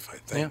life, I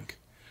think.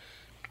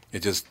 Yeah.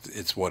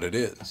 It's what it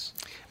is.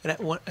 And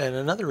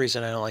another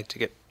reason I don't like to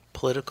get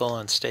political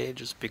on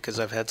stage is because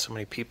I've had so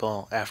many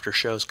people after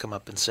shows come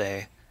up and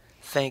say,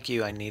 thank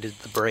you, I needed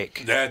the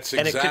break. That's exactly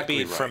right. And it could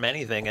be right. from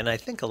anything, and I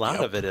think a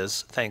lot of it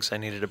is, thanks, I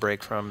needed a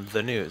break from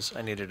the news.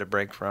 I needed a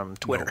break from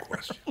Twitter. No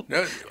question.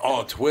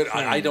 Twitter.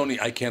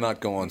 I cannot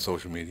go on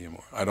social media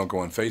anymore. I don't go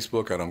on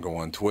Facebook. I don't go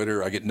on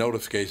Twitter. I get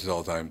notifications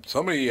all the time.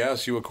 Somebody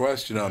asks you a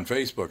question on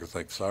Facebook. It's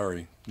like,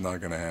 sorry, not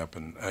going to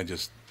happen.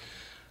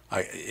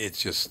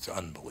 It's just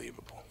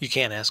unbelievable. You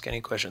can't ask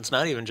any questions.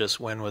 Not even just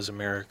when was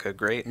America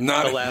great the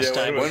last last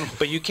time.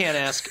 But you can't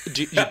ask,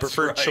 do you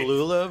prefer right.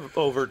 Cholula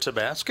over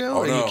Tabasco?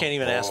 Oh, no. You can't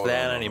even ask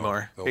that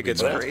anymore. It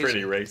gets That's crazy.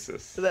 pretty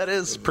racist. That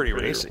is pretty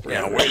racist.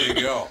 Yeah, way to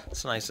go.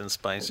 It's nice and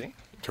spicy.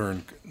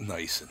 Turn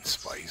nice and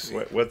spicy.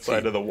 What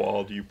side of the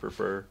wall do you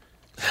prefer?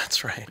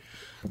 That's right.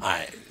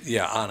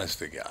 Honest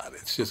to God.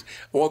 It's just,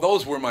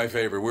 those were my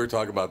favorite. We were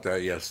talking about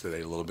that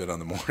yesterday a little bit on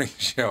the morning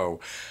show,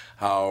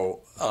 how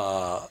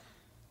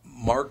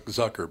Mark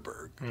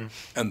Zuckerberg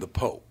and the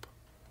Pope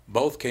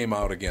both came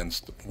out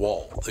against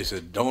walls. They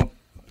said, no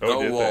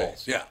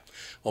walls. They? Yeah.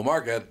 Well,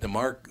 Mark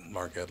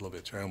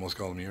Edlovich, I almost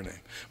called him your name.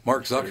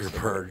 Mark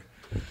Zuckerberg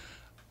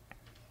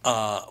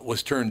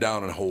was turned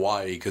down in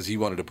Hawaii because he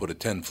wanted to put a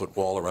 10-foot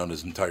wall around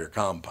his entire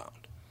compound.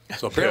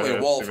 So apparently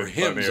a wall for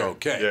him is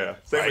okay. Yeah.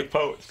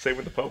 Same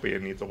with the Pope. He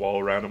needs a wall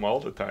around him all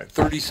the time.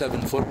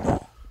 37-foot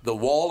wall. The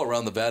wall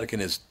around the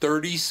Vatican is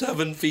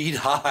 37 feet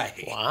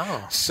high.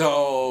 Wow.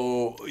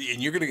 So,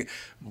 and you're going to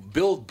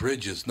build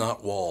bridges,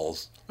 not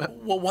walls.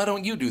 Well, why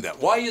don't you do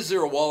that? Why is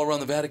there a wall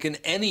around the Vatican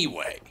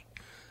anyway?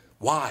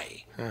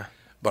 Why?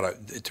 But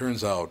it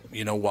turns out,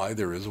 you know why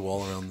there is a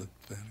wall around the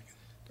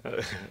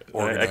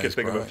Vatican? I can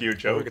think of a few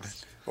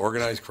jokes.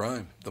 Organized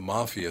crime. The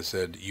mafia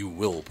said, you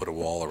will put a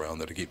wall around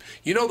there to keep.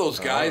 You know those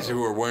guys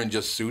who are wearing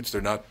just suits? They're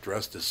not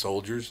dressed as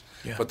soldiers,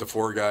 but the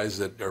 4 guys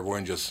that are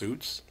wearing just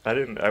suits?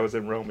 I was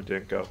in Rome and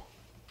didn't go.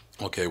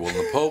 Okay, well,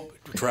 the Pope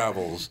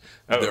travels.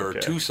 There are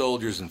 2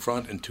 soldiers in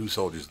front and 2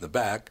 soldiers in the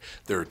back.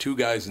 There are 2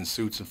 guys in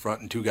suits in front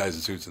and 2 guys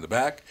in suits in the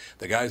back.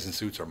 The guys in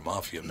suits are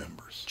mafia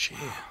members. Gee.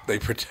 They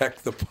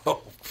protect the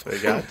Pope. They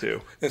got to.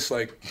 It's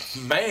like,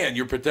 man,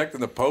 you're protecting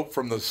the Pope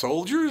from the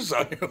soldiers?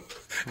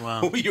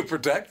 Wow. Who are you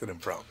protecting him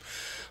from?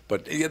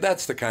 But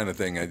that's the kind of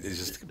thing.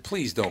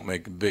 Please don't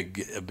make a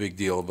big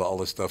deal of all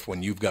this stuff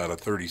when you've got a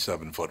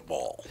 37-foot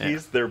wall.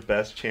 He's their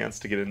best chance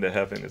to get into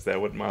heaven. Is that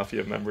what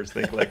mafia members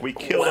think? Like, we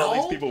killed all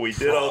these people, we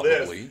did all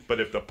this, but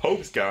if the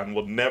Pope's gone,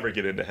 we'll never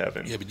get into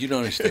heaven. Yeah, but you don't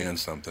understand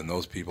something.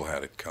 Those people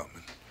had it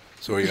coming.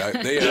 So they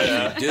actually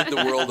did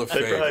the world a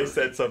favor. They probably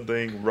said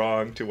something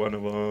wrong to one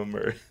of them,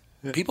 or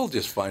people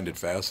just find it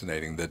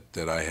fascinating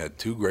that I had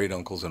 2 great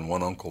uncles and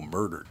 1 uncle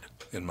murdered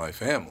in my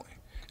family.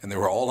 And they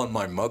were all on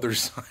my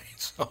mother's side.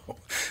 So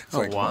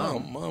it's wow.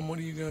 Mom, what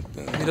do you got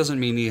there? He doesn't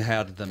mean he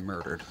had them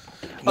murdered.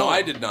 No,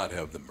 I did not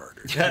have them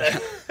murdered.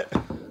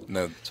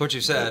 No. That's what you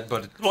said,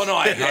 but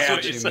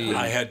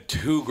I had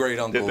 2 great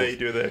uncles. Did they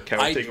do the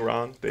counting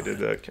wrong? They did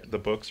the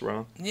books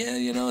wrong? Yeah,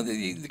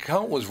 the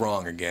count was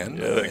wrong again.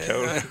 Yeah, the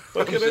count.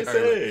 What can I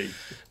say?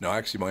 No,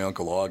 actually, my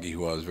Uncle Augie,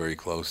 who I was very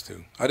close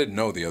to. I didn't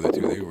know the other 2.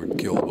 They were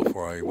killed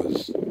before I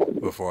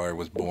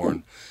was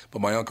born.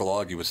 But my Uncle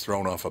Augie was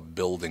thrown off a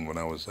building when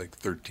I was like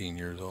 13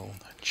 years old.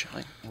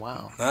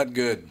 Wow. Not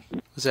good.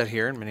 Was that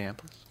here in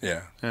Minneapolis?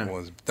 Yeah. It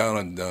was down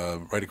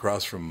on right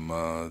across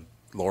from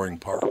Loring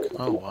Park.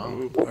 Oh,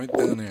 wow. Right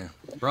down there.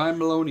 Brian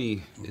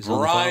Maloney is on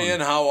the Brian,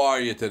 phone. how are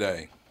you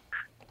today?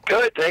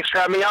 Good. Thanks for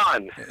having me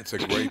on. It's a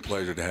great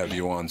pleasure to have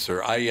you on,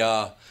 sir.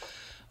 I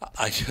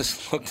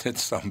just looked at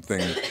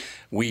something.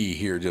 We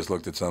here just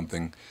looked at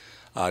something.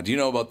 Do you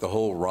know about the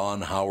whole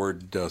Ron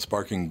Howard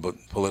sparking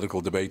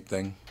political debate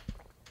thing?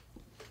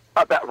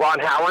 About Ron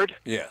Howard?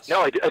 Yes.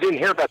 No, I didn't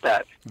hear about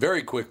that.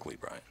 Very quickly,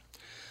 Brian.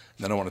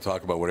 Then I want to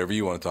talk about whatever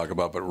you want to talk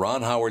about. But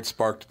Ron Howard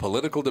sparked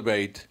political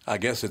debate. I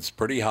guess it's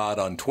pretty hot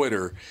on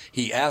Twitter.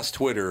 He asked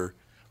Twitter,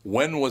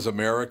 when was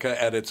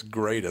America at its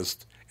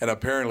greatest? And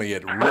apparently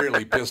it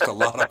really pissed a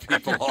lot of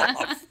people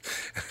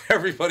off.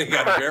 Everybody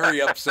got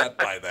very upset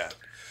by that.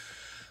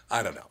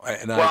 I don't know.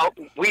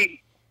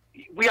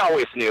 We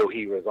always knew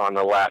he was on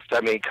the left. I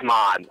mean, come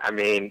on. I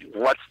mean,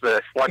 what's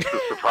the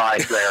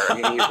surprise there?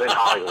 I mean, he's in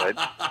Hollywood.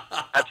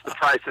 That's the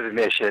price of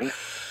admission.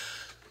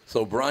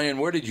 So, Brian,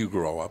 where did you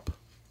grow up?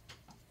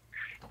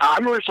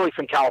 I'm originally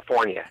from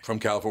California. From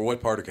California.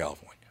 What part of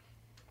California?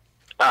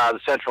 The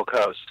Central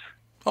Coast.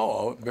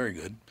 Oh, very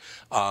good.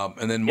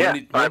 And then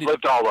I've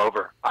lived all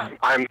over.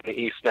 I'm in the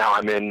East now.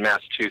 I'm in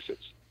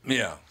Massachusetts.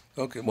 Yeah.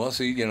 Okay. Well,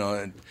 see,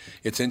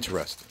 it's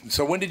interesting.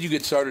 So when did you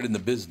get started in the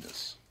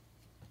business?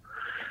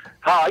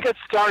 I got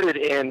started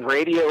in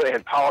radio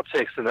and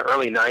politics in the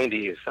early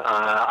 90s.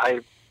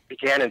 I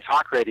began in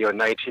talk radio in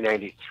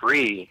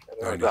 1993.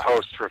 I was a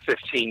host for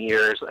 15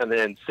 years. And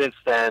then since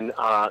then,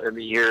 in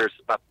the years,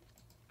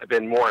 I've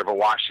been more of a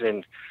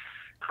Washington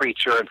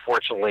creature,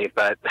 unfortunately,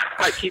 but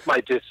I keep my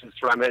distance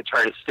from it,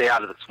 try to stay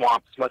out of the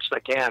swamp as much as I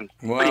can.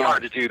 Well, pretty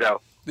hard to do, though.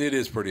 It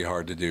is pretty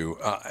hard to do.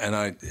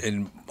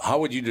 And how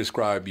would you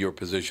describe your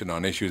position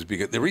on issues?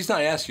 Because the reason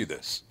I ask you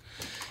this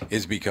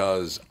is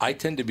because I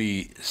tend to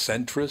be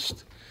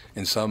centrist.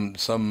 In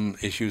some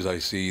issues, I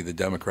see the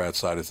Democrat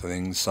side of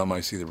things. Some I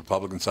see the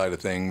Republican side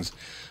of things.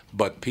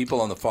 But people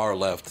on the far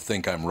left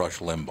think I'm Rush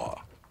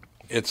Limbaugh.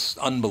 It's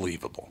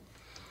unbelievable.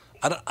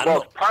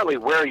 It's partly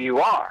where you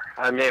are.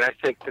 I mean, I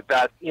think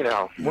that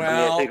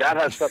I think that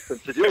has something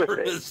to do with it.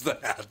 There is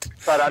that.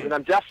 But I mean,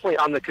 I'm definitely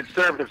on the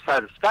conservative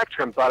side of the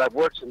spectrum, but I've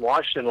worked in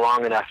Washington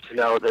long enough to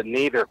know that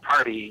neither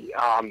party,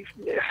 I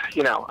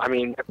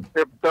mean,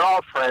 they're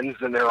all friends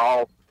and they're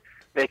all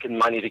making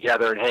money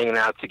together and hanging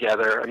out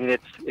together. I mean,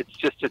 it's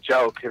just a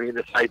joke. I mean,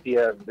 this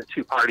idea of the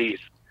two parties,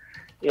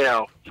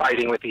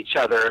 fighting with each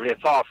other, I mean,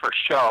 it's all for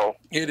show.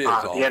 It is.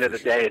 At the end of the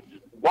day,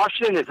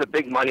 Washington is a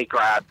big money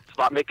grab. It's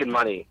about making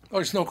money. Oh,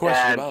 there's no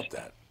question about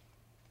that.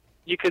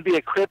 You can be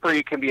a Crip or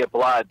you can be a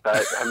Blood,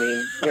 but, I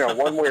mean,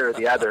 one way or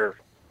the other,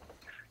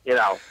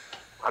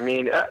 I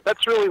mean,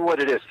 that's really what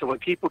it is. So when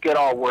people get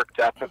all worked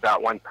up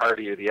about one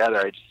party or the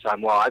other,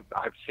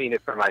 I've seen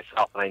it for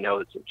myself, and I know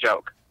it's a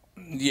joke.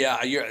 Yeah,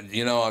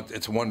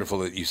 it's wonderful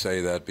that you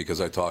say that because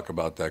I talk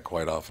about that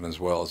quite often as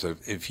well. So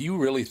if you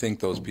really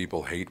think those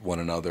people hate one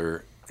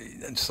another,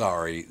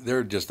 sorry,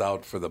 they're just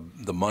out for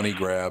the money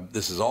grab.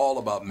 This is all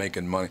about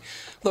making money.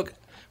 Look,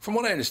 from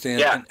what I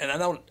understand, and I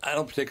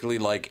don't particularly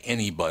like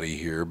anybody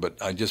here,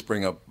 but I just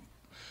bring up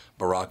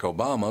Barack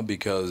Obama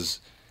because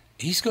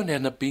he's going to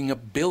end up being a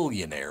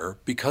billionaire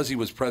because he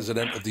was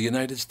president of the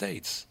United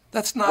States.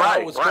 That's not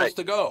how it's supposed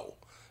to go.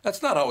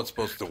 That's not how it's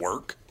supposed to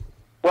work.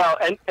 Well,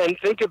 and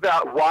think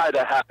about why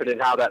that happened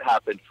and how that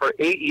happened. For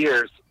 8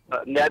 years,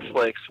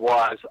 Netflix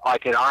was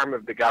like an arm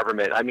of the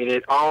government. I mean,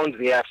 it owned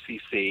the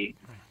FCC.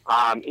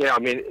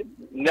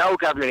 No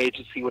government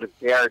agency would have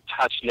dared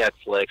touch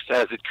Netflix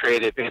as it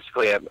created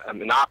basically a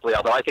monopoly,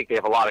 although I think they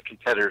have a lot of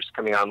competitors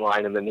coming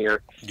online in the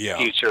near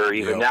future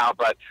even now.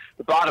 But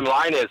the bottom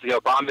line is the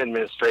Obama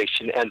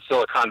administration and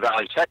Silicon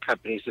Valley tech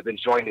companies have been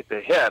joined at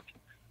the hip.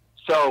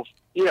 So,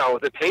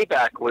 the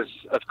payback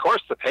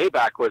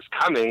was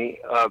coming.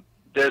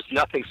 There's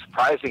nothing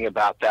surprising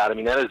about that. I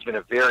mean, that has been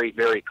a very,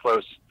 very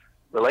close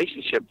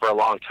relationship for a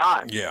long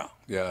time. Yeah,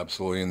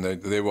 absolutely. And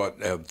they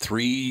have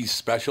 3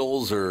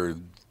 specials, or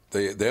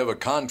they have a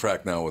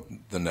contract now with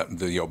the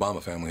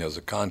Obama family has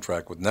a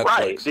contract with Netflix.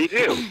 Right, they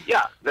do.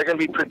 Yeah, they're going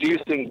to be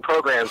producing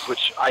programs,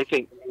 which I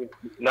think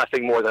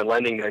nothing more than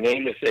lending their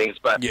name to things.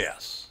 But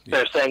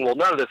they're saying, well,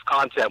 none of this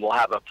content will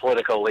have a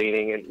political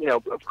leaning, and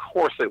of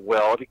course it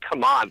will. I mean,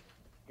 come on.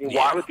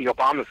 Why would the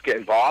Obamas get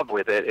involved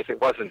with it if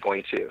it wasn't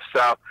going to?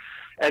 So.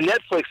 And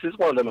Netflix is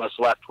one of the most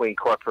left-wing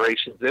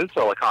corporations in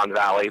Silicon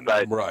Valley,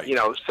 but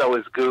so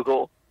is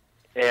Google,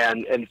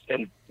 and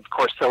of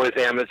course so is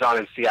Amazon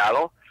in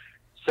Seattle.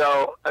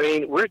 So I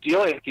mean, we're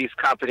dealing with these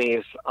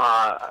companies.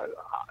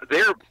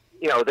 Their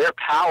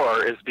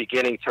power is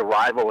beginning to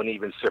rival and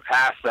even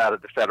surpass that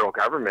of the federal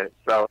government.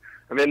 So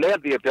I mean, they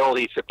have the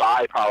ability to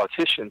buy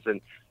politicians, and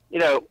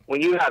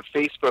when you have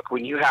Facebook,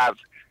 when you have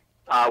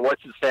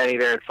what's his standing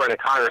there in front of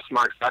Congress,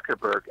 Mark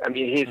Zuckerberg. I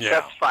mean, he's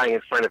testifying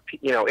in front of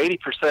 80%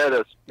 of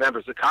those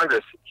members of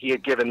Congress he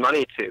had given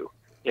money to.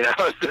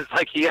 It's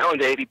like he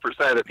owned 80%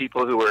 of the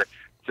people who were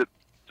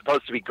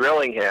supposed to be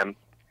grilling him.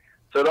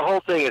 So the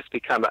whole thing has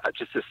become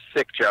just a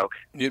sick joke.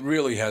 It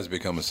really has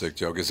become a sick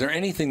joke. Is there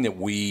anything that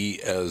we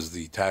as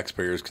the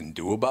taxpayers can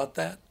do about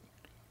that?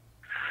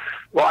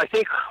 Well, I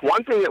think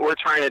one thing that we're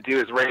trying to do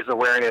is raise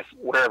awareness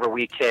wherever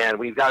we can.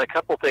 We've got a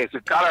couple things.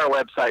 We've got our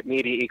website,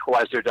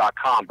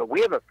 MediaEqualizer.com, but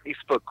we have a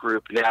Facebook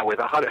group now with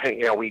 100.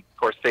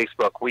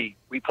 Facebook. We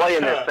play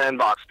in their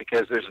sandbox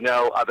because there's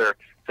no other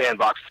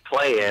sandbox to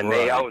play in. Right.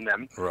 They own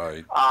them.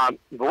 Right.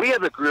 But we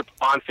have a group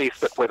on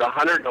Facebook with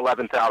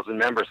 111,000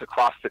 members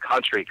across the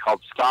country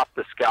called Stop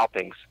the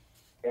Scalpings.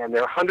 and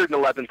there are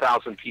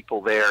 111,000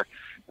 people there.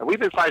 And we've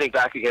been fighting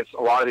back against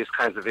a lot of these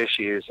kinds of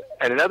issues.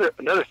 And another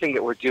thing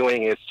that we're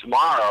doing is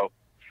tomorrow,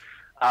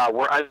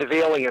 we're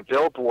unveiling a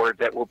billboard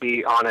that will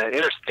be on an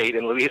interstate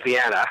in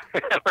Louisiana.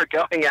 We're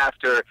going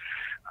after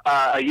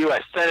a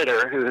U.S.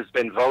 senator who has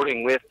been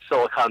voting with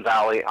Silicon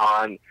Valley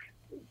on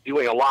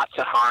doing a lot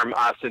to harm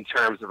us in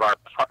terms of our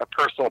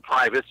personal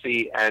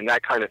privacy and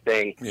that kind of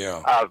thing.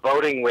 Yeah.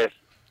 Voting with,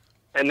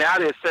 and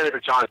that is Senator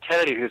John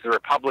Kennedy, who's a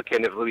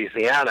Republican of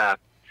Louisiana,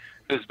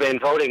 who's been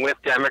voting with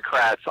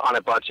Democrats on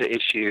a bunch of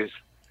issues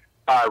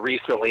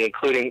recently,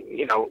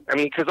 including,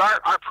 because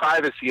our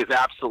privacy is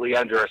absolutely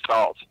under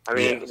assault. I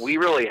mean, we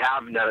really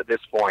have none at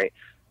this point.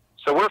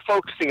 So we're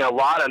focusing a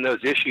lot on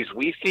those issues.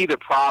 We see the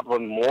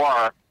problem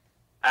more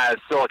as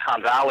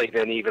Silicon Valley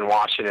than even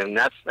Washington.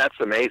 That's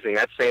amazing.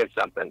 That's saying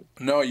something.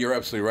 No, you're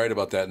absolutely right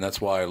about that, and that's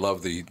why I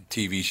love the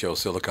TV show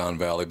Silicon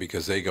Valley,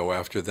 because they go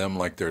after them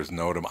like there's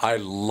no tomorrow. I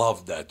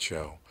love that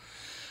show.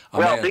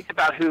 Think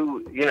about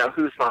who's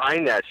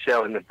behind that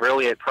show and the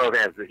brilliant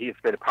programs that he's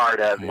been a part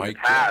of in the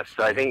past.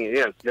 So I think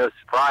it's no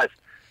surprise.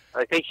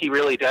 I think he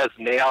really does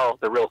nail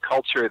the real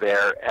culture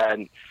there,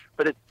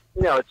 but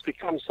it's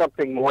become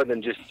something more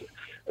than just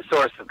a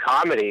source of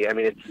comedy. I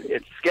mean,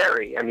 it's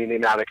scary. I mean, the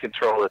amount of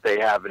control that they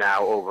have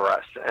now over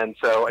us, and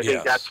so I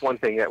think that's one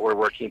thing that we're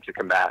working to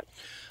combat.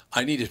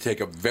 I need to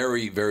take a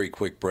very, very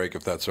quick break,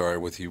 if that's all right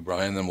with you,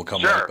 Brian. Then we'll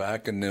come right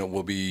back, and then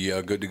we'll be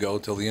good to go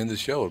till the end of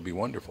the show. It'll be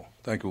wonderful.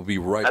 Thank you. We'll be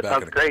right back. That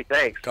sounds great.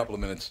 Thanks. Couple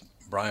of minutes.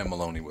 Brian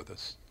Maloney with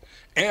us.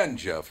 And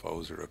Jeff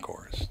Ozer, of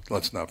course.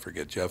 Let's not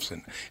forget Jeff's.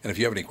 And if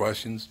you have any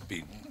questions,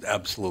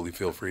 absolutely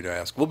feel free to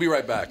ask. We'll be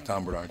right back.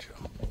 Tom Bernard Show.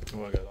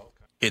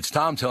 It's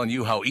Tom telling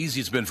you how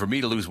easy it's been for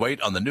me to lose weight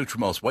on the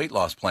Nutrimost weight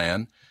loss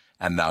plan.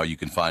 And now you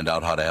can find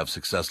out how to have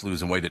success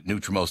losing weight at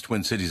Nutrimost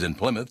Twin Cities in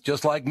Plymouth,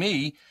 just like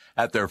me,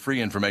 at their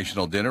free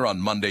informational dinner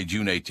on Monday,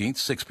 June 18th,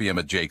 6 p.m.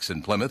 at Jake's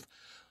in Plymouth.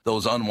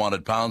 Those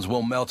unwanted pounds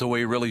will melt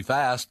away really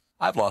fast.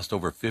 I've lost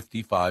over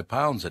 55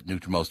 pounds at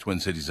Nutrimost Twin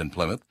Cities in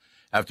Plymouth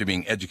after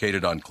being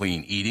educated on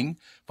clean eating,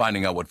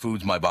 finding out what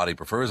foods my body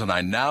prefers, and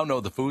I now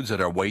know the foods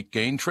that are weight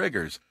gain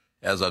triggers.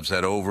 As I've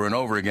said over and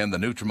over again, the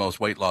Nutrimost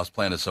weight loss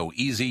plan is so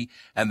easy,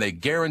 and they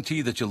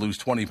guarantee that you'll lose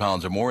 20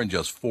 pounds or more in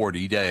just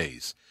 40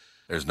 days.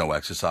 There's no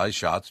exercise,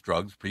 shots,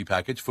 drugs,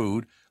 prepackaged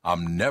food.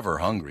 I'm never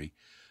hungry.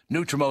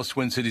 Nutrimost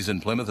Twin Cities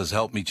in Plymouth has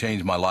helped me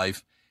change my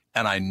life,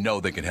 and I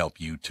know they can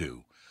help you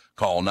too.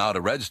 Call now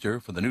to register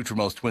for the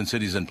Nutrimost Twin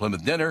Cities in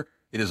Plymouth dinner.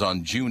 It is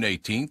on June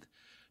 18th.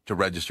 To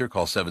register,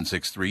 call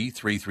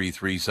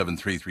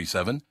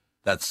 763-333-7337.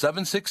 That's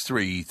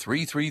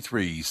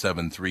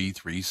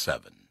 763-333-7337.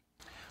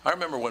 I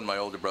remember when my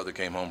older brother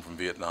came home from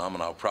Vietnam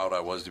and how proud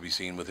I was to be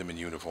seen with him in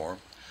uniform.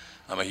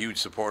 I'm a huge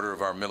supporter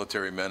of our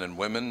military men and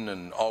women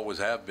and always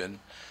have been.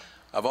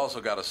 I've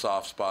also got a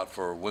soft spot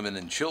for women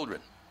and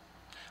children.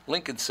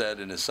 Lincoln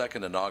said in his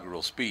second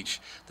inaugural speech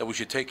that we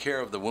should take care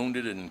of the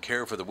wounded and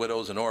care for the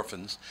widows and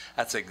orphans.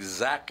 That's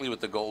exactly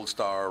what the Gold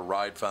Star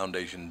Ride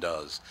Foundation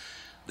does.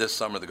 This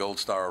summer, the Gold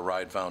Star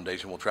Ride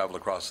Foundation will travel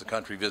across the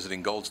country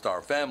visiting Gold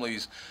Star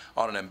families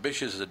on an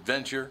ambitious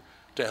adventure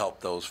to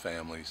help those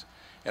families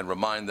and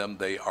remind them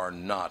they are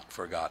not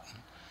forgotten.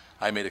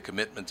 I made a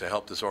commitment to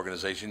help this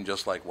organization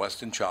just like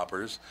Weston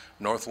Choppers,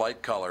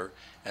 Northlight Color,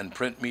 and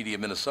Print Media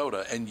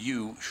Minnesota, and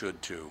you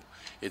should too.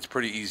 It's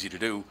pretty easy to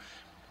do.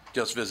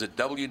 Just visit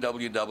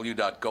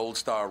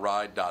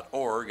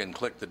www.goldstarride.org and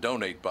click the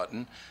donate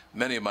button.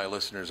 Many of my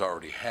listeners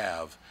already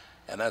have,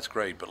 and that's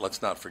great, but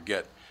let's not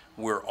forget,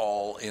 we're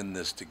all in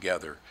this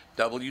together.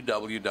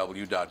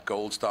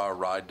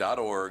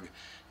 www.goldstarride.org.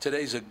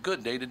 Today's a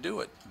good day to do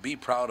it. Be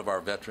proud of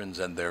our veterans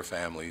and their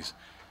families.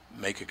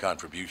 Make a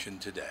contribution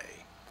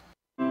today.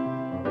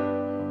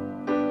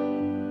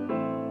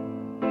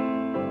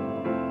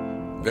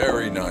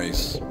 Very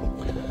nice.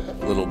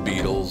 Little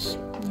Beatles.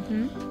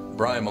 Mm-hmm.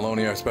 Brian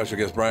Maloney, our special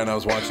guest. Brian, I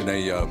was watching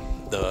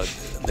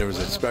there was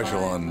a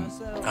special on,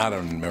 I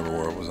don't remember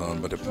where it was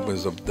on, but it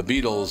was the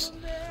Beatles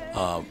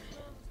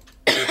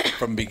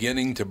from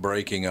beginning to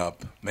breaking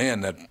up.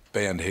 Man, that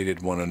band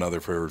hated one another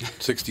for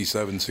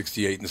 67,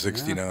 68, and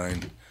 69.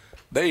 Yeah.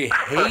 They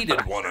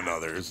hated one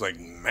another. It's like,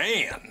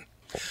 man,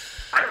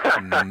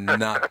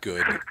 not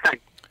good.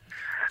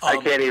 I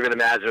can't even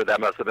imagine what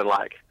that must have been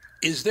like.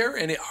 Is there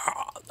any,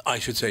 I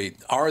should say,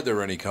 are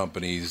there any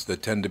companies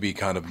that tend to be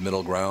kind of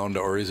middle ground,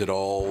 or is it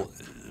all,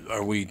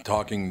 are we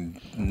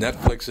talking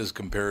Netflix as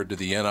compared to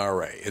the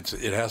NRA?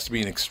 It has to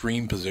be an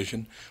extreme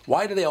position.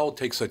 Why do they all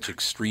take such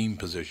extreme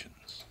positions?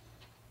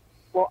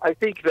 Well, I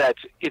think that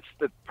it's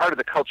the part of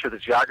the culture, the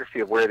geography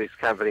of where these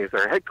companies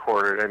are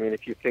headquartered. I mean,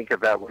 if you think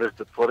about what is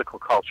the political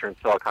culture in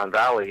Silicon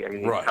Valley, I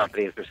mean, these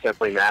companies are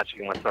simply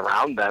matching what's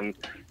around them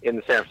in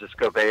the San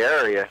Francisco Bay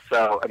Area.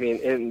 So, I mean,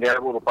 in their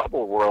little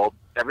bubble world,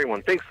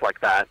 everyone thinks like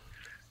that.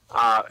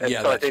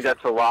 I think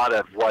that's a lot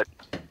of what,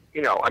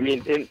 I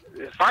mean,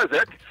 as far as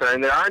they're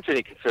concerned, there aren't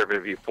any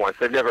conservative viewpoints.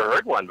 They've never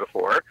heard one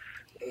before.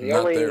 The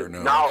only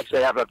knowledge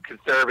they have of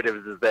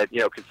conservatives is that,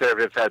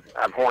 conservatives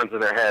have horns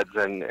in their heads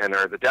and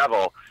are the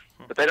devil.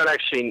 but they don't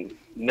actually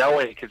know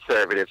any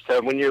conservatives.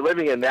 So when you're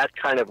living in that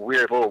kind of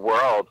weird little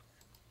world,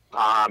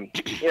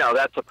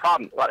 that's a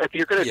problem. If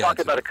you're going to talk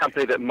about a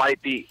company that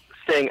might be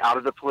staying out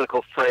of the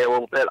political fray a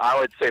little bit, I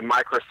would say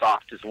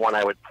Microsoft is one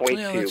I would point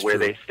to where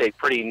they stay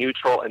pretty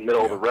neutral and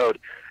middle of the road.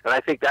 And I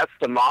think that's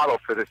the model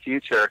for the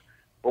future.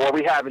 But what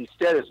we have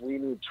instead is we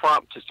need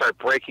Trump to start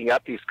breaking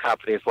up these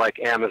companies like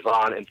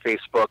Amazon and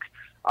Facebook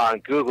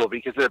and Google,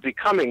 because they're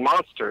becoming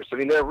monsters. I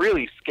mean, they're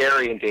really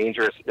scary and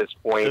dangerous at this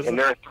point, and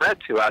they're a threat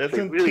to us.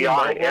 They really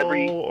are in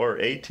every or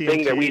AT&T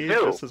thing that we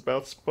do. This is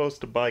about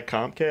supposed to buy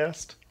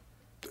Comcast?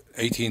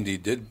 AT&T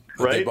did,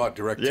 right? They bought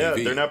DirecTV. Yeah,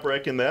 they're not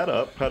breaking that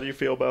up. How do you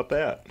feel about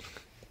that?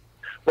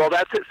 Well,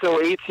 that's it.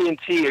 So AT&T,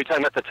 you're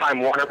talking about the Time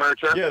Warner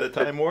merger? Yeah, the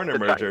Time Warner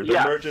merger.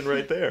 They're merging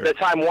right there. The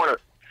Time Warner.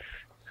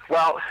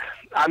 Well,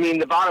 I mean,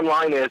 the bottom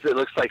line is it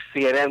looks like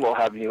CNN will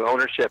have new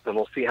ownership, and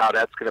we'll see how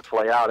that's going to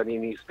play out. I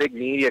mean, these big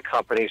media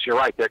companies, you're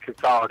right, they're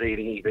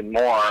consolidating even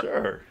more.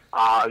 Sure.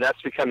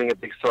 That's becoming a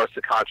big source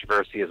of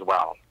controversy as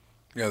well.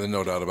 Yeah, there's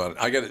no doubt about it.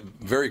 I got to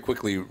very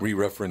quickly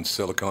re-reference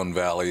Silicon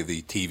Valley,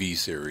 the TV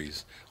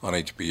series on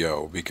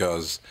HBO,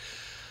 because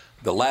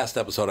the last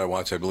episode I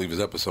watched, I believe, is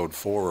episode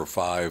 4 or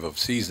 5 of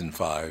season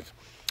 5.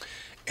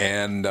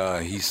 And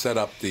he set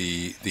up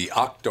the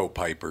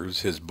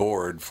Octopipers, his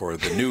board, for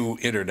the new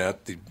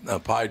internet, the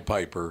Pied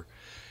Piper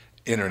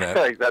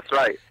internet. That's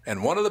right.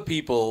 And one of the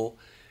people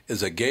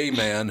is a gay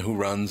man who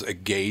runs a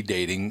gay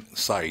dating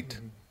site,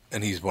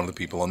 and he's one of the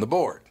people on the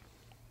board.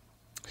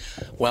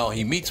 Well,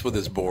 he meets with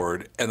his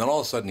board, and then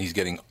all of a sudden he's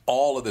getting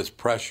all of this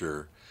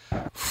pressure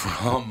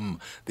from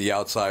the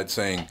outside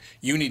saying,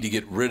 you need to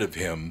get rid of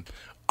him.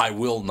 I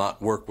will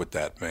not work with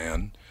that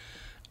man.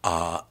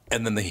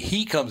 And then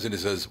he comes in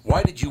and says,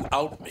 why did you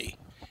out me?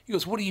 He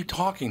goes, what are you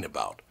talking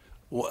about?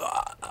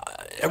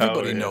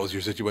 Everybody knows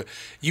your situation.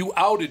 You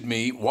outed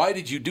me. Why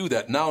did you do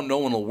that? Now no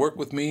one will work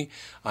with me.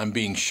 I'm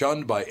being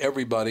shunned by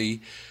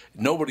everybody.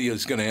 Nobody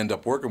is going to end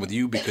up working with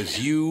you because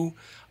you,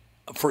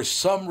 for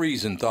some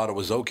reason, thought it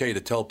was okay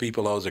to tell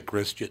people I was a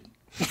Christian.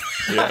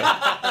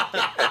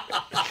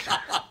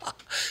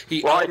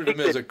 He outed him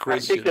as a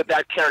Christian. I think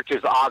that character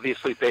is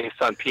obviously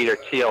based on Peter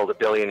Thiel, the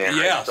billionaire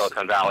in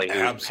Silicon Valley, who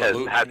has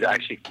had to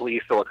actually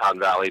flee Silicon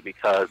Valley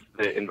because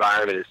the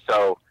environment is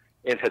so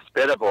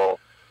inhospitable.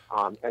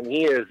 And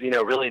he is,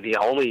 really the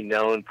only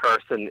known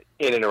person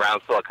in and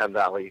around Silicon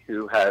Valley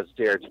who has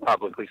dared to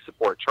publicly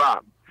support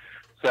Trump.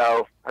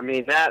 So, I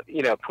mean, that,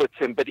 puts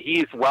him, but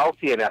he's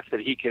wealthy enough that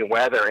he can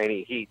weather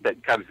any heat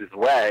that comes his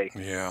way.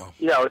 Yeah.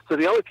 So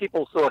the only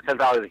people in Silicon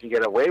Valley that can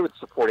get away with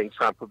supporting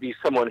Trump would be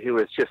someone who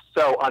is just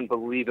so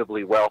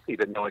unbelievably wealthy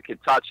that no one can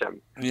touch him.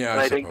 Yeah,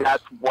 and I think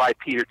that's why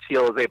Peter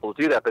Thiel is able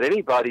to do that. But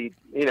anybody,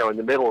 in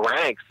the middle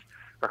ranks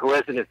or who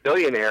isn't a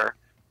billionaire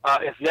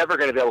is never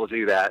going to be able to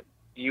do that.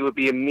 You would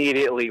be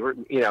immediately,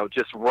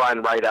 just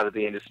run right out of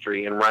the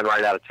industry and run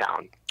right out of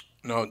town.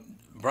 No,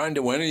 Brian,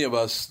 do any of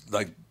us,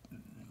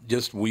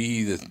 just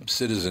we, the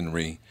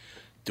citizenry,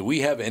 do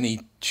we have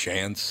any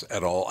chance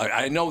at all?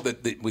 I know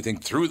that we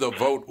think through the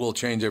vote we'll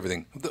change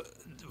everything. The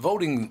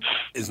voting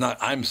is not,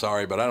 I'm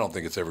sorry, but I don't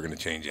think it's ever going to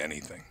change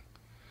anything.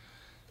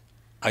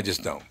 I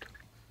just don't.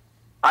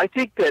 I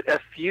think that a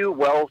few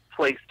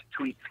well-placed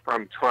tweets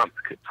from Trump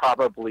could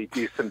probably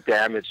do some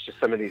damage to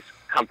some of these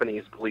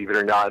companies, believe it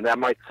or not. And that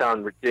might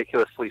sound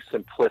ridiculously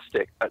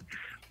simplistic, but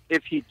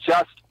if he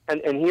just,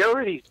 and he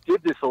already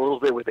did this a little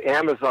bit with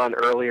Amazon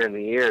earlier in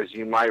the year, as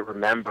you might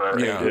remember.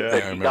 He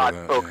got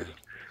focused. Yeah.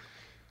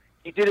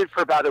 He did it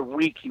for about a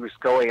week. He was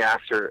going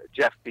after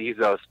Jeff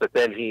Bezos, but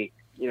then he,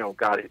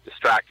 got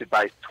distracted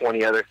by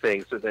 20 other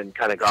things and then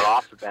kind of got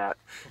off of that.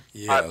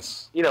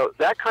 Yes.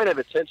 That kind of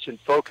attention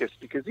focus,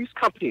 because these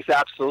companies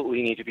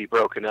absolutely need to be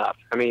broken up.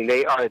 I mean,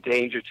 they are a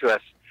danger to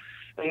us.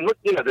 I mean, look,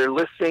 they're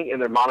listening and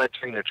they're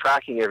monitoring, they're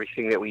tracking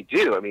everything that we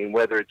do. I mean,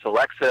 whether it's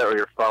Alexa or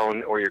your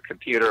phone or your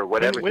computer or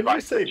whatever when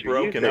device you say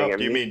broken up,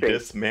 do you mean things,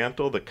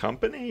 dismantle the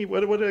company?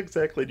 What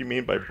exactly do you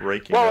mean by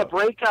breaking up? Well, a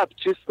breakup,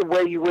 just the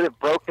way you would have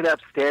broken up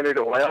Standard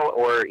Oil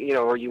or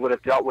you would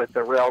have dealt with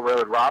the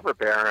railroad robber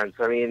barons.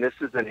 I mean, this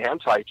is an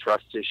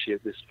antitrust issue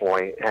at this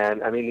point.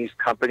 And, I mean, these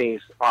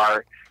companies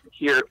are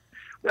here.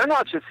 They're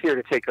not just here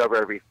to take over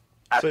every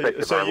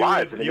aspect of our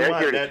lives. You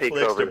want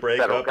Netflix to break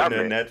up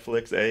into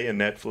Netflix A and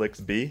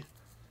Netflix B?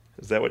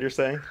 Is that what you're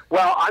saying?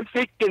 Well, I'm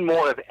thinking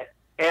more of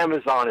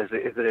Amazon is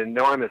an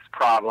enormous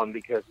problem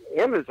because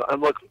Amazon,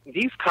 look,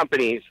 these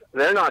companies,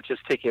 they're not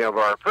just taking over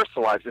our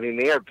personal lives. I mean,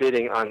 they are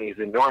bidding on these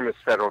enormous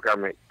federal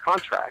government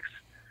contracts.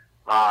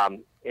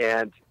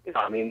 And,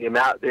 I mean, the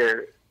amount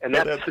they're... And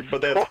that's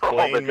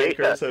plane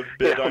makers have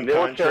bid on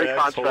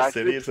contracts. Whole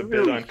cities have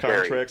bid on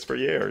contracts for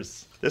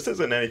years. This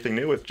isn't anything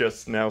new with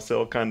just now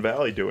Silicon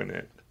Valley doing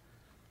it.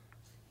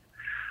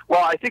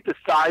 Well, I think the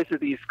size of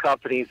these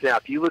companies now,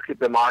 if you look at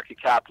the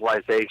market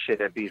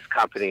capitalization of these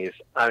companies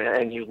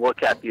and you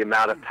look at the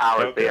amount of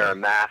power they are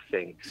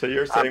amassing. So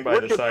you're saying by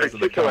the size of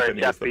the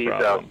company is the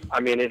problem. I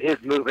mean, in his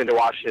move into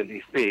Washington,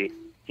 D.C.,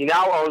 he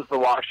now owns the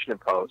Washington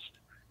Post.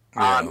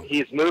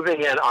 He's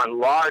moving in on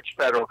large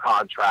federal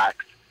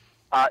contracts.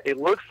 It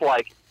looks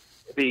like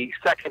the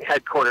second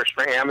headquarters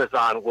for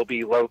Amazon will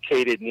be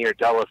located near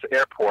Dulles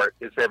Airport,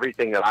 is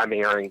everything that I'm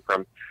hearing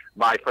from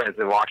my friends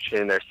in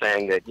Washington. They're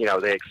saying that,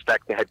 they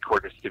expect the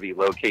headquarters to be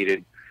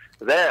located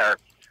there.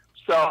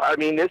 So, I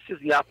mean, this is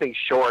nothing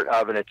short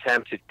of an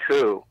attempted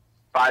coup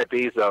by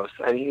Bezos.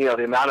 And,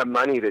 the amount of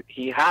money that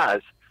he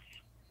has,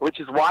 which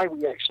is why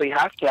we actually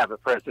have to have a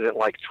president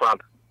like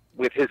Trump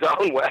with his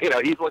own way.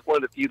 He's like one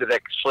of the few that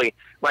actually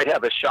might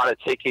have a shot at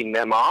taking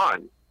them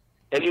on.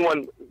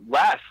 Anyone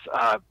less,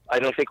 I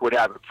don't think would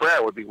have a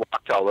prayer, would be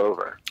walked all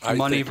over.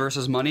 Money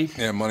versus money?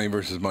 Yeah, money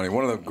versus money.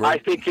 One of the great... I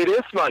think it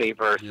is money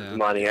versus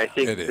money. I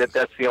think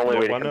that's the only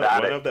way to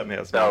combat it. One of them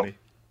has money.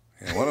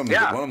 Yeah, one of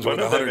them's worth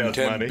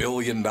 $110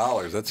 billion.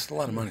 That's a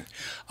lot of money.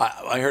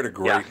 I heard a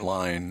great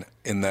line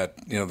in that,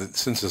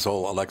 since this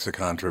whole Alexa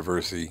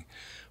controversy,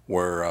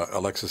 where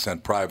Alexa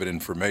sent private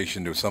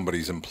information to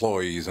somebody's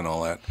employees and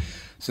all that,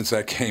 since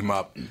that came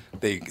up,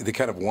 they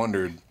kind of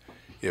wondered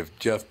if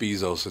Jeff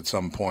Bezos at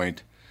some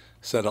point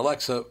said,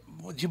 Alexa,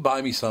 would you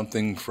buy me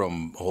something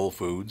from Whole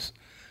Foods?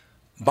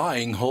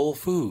 Buying Whole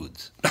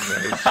Foods.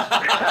 Probably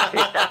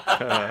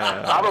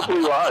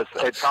was.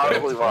 It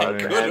probably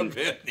was. And,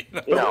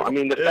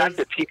 the fact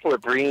that people are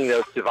bringing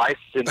those devices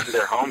into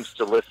their homes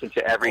to listen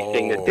to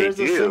everything that they do.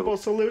 There's a simple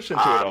solution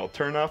to it all.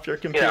 Turn off your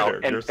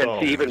computer. And to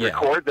even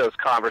record those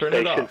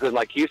conversations and,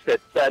 like you said,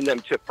 send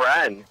them to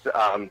friends,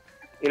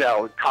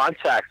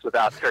 contacts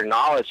without their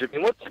knowledge. I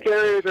mean, what's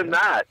scarier than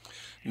that?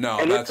 No,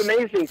 and it's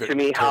amazing to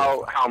me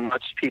how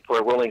much people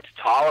are willing to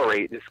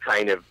tolerate this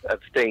kind of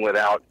thing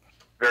without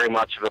very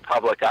much of a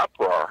public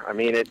uproar. I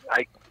mean,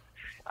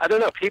 I don't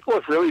know. People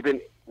have really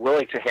been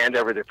willing to hand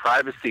over their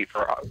privacy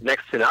for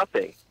next to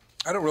nothing.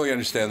 I don't really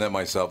understand that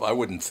myself. I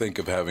wouldn't think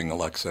of having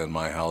Alexa in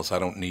my house. I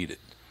don't need it.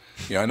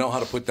 I know how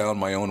to put down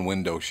my own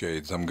window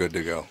shades. I'm good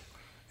to go.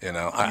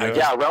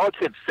 A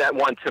relative sent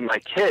one to my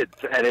kids,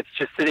 and it's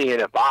just sitting in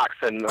a box,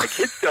 and my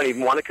kids don't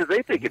even want it because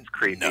they think it's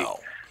creepy. No.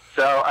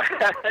 So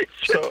it's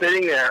just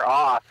sitting there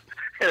off.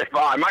 And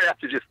I might have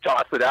to just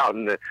toss it out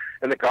in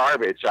the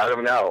garbage. I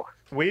don't know.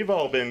 We've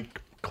all been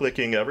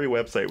clicking every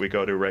website we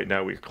go to right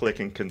now. We're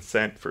clicking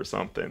consent for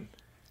something.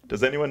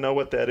 Does anyone know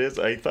what that is?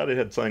 I thought it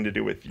had something to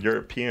do with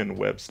European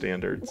web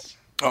standards.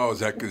 Oh, is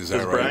that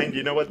right? Brian, do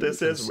you know what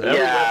this is? So those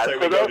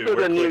are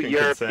the new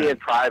European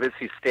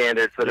privacy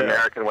standards that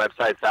American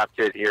websites have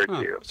to adhere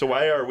to. So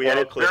why are we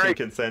all clicking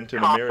consent in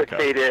America?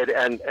 It's very complicated,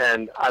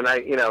 and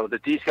the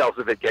details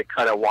of it get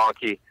kind of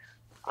wonky.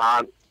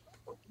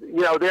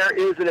 There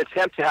is an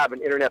attempt to have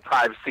an internet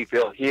privacy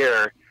bill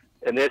here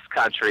in this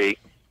country,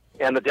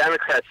 and the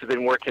Democrats have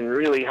been working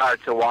really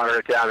hard to water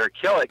it down or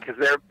kill it because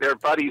their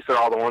buddies are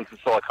all the ones in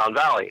Silicon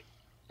Valley.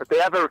 But they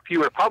have a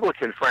few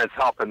Republican friends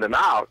helping them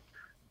out.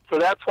 So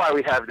that's why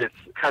we have this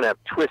kind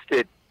of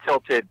twisted,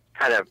 tilted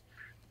kind of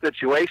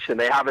situation.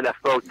 They have enough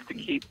votes to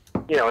keep,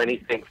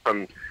 anything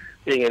from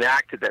being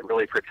enacted that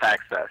really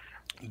protects us.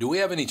 Do we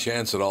have any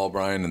chance at all,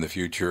 Brian, in the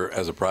future,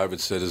 as a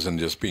private citizen,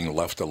 just being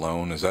left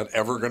alone? Is that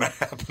ever going to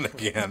happen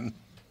again?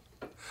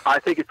 I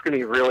think it's going to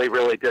be really,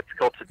 really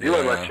difficult to do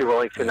unless you're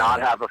willing to not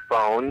have a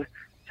phone,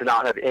 to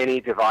not have any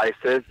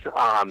devices,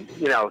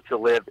 to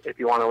live, if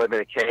you want to live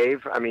in a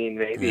cave. I mean,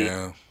 maybe.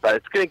 Yeah. But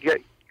it's going to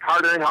get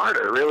harder and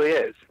harder. It really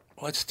is.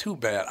 Well, it's too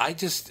bad. I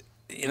just,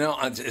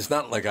 it's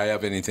not like I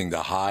have anything to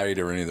hide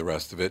or any of the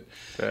rest of it.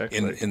 Exactly.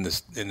 In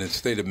the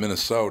state of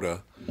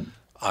Minnesota,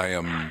 I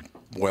am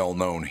well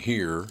known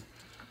here,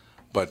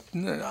 but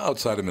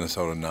outside of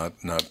Minnesota,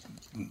 not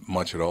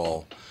much at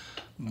all.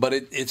 But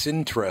it's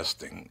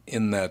interesting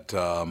in that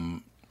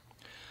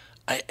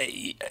I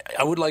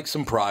would like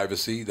some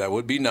privacy. That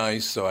would be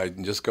nice, so I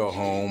can just go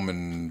home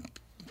and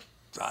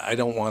I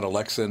don't want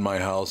Alexa in my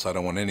house. I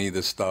don't want any of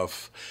this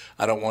stuff.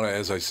 I don't want to,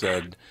 as I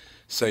said,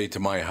 say to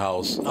my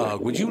house,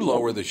 would you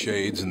lower the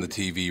shades in the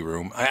TV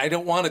room? I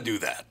don't want to do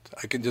that.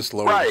 I can just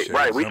lower the shades.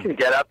 Right. We can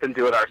get up and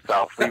do it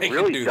ourselves. We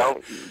really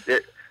don't.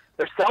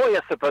 They're selling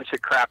us a bunch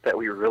of crap that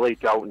we really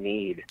don't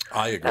need.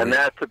 I agree. And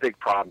that's a big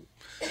problem.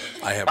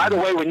 By the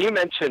way, when you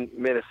mentioned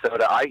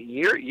Minnesota,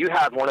 you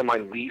have one of my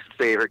least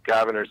favorite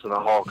governors in the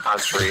whole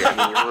country. I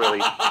mean,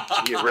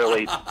 you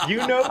really.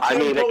 I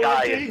mean, the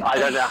guy is. I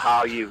don't know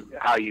how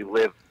you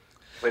live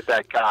with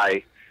that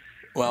guy.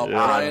 Well,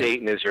 Brian,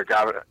 Dayton is your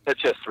governor.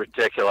 It's just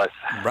ridiculous.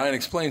 Brian,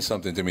 explain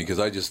something to me because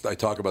I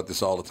talk about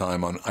this all the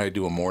time. I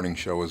do a morning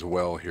show as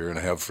well here, and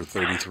I have for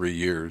 33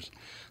 years.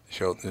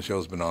 The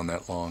show's been on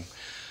that long.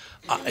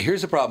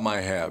 Here's the problem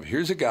I have.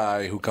 Here's a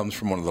guy who comes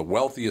from one of the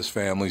wealthiest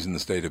families in the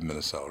state of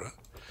Minnesota.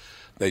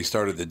 They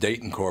started the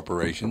Dayton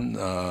Corporation,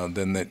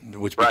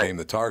 which became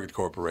the Target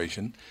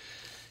Corporation.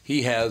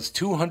 He has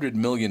 $200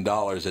 million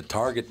at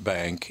Target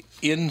Bank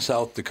in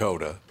South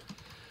Dakota,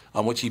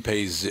 on which he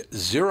pays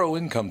zero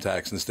income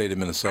tax in the state of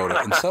Minnesota,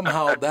 and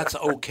somehow that's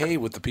okay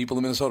with the people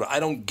of Minnesota.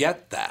 I don't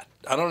get that.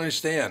 I don't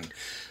understand.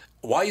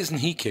 Why isn't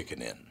he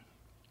kicking in?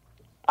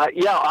 I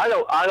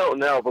don't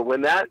know. But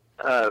when that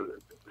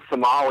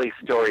Somali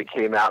story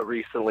came out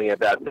recently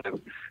about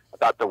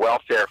the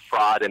welfare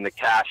fraud and the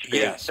cash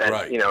being sent,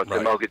 to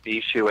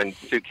Mogadishu and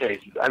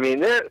suitcases, I mean,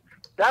 they're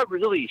that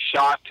really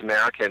shocked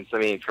Americans. I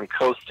mean, from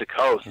coast to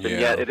coast, and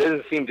yet it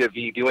doesn't seem to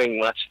be doing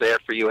much there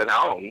for you at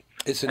home.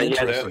 It's an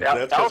interesting.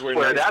 That's because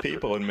we're nice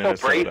people in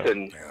Minnesota.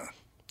 So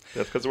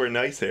that's because we're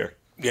nice here.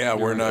 Yeah,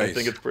 we're nice. I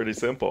think it's pretty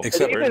simple.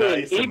 Except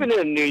even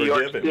in New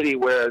York City,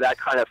 where that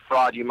kind of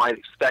fraud you might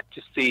expect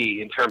to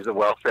see in terms of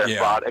welfare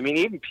fraud. I mean,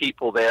 even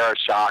people there are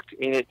shocked. I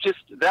mean,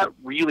 that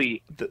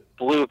really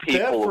blew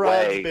people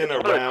away. That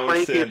fraud's been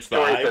around since the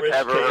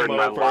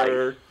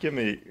Irish came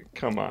over.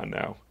 Come on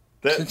now.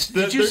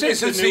 Did you say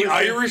since the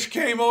Irish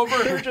came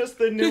over? They're just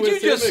the newest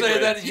Did you just say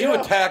that? immigrants. You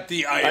attacked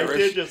the Irish. I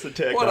did just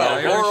attack what the a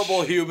Irish.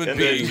 horrible human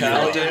being. The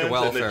Italians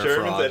and the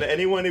Germans and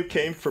anyone who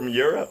came from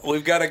Europe.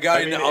 We've got a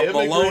guy,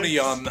 Maloney,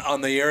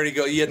 on the air, and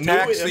he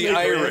attacks the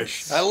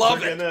Irish. I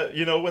love it.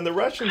 When the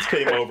Russians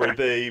came over,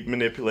 they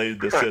manipulated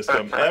the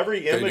system.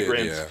 Every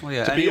immigrant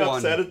to be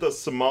upset at the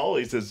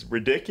Somalis is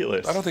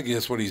ridiculous. I don't think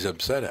that's what he's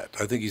upset at.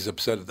 I think he's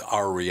upset at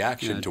our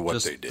reaction to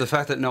what they did. The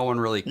fact that no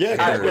one really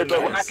cared. The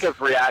lack of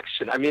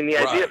reaction. I mean, the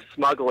idea of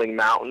smuggling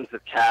mountains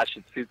of cash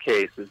in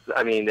suitcases.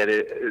 I mean, that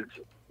it is,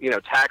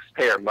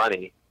 taxpayer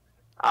money.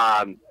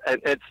 And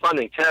it's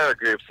funding terror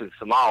groups in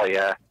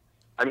Somalia.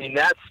 I mean,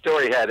 that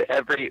story had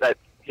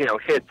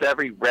hits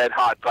every red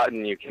hot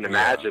button you can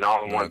imagine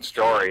all in one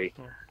story.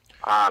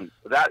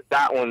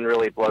 That one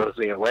really blows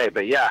me away.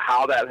 But yeah,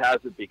 how that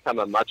hasn't become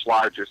a much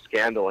larger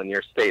scandal in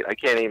your state, I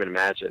can't even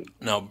imagine.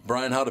 Now,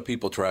 Brian, how do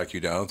people track you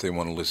down if they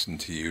want to listen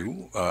to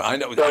you? I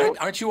know,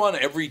 aren't you on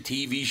every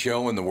TV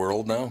show in the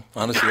world now?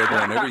 Honestly, I've been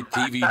on every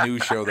TV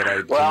news show that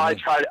I. Well,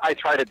 I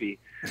try to be.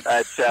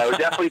 We're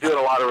definitely doing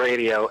a lot of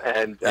radio,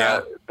 and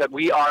but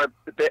we are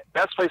the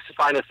best place to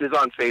find us is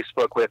on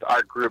Facebook with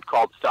our group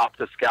called Stop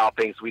the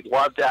Scalpings. We'd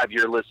love to have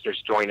your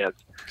listeners join us.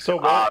 So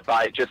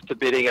by just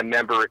submitting a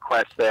member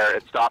request there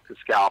at Stop the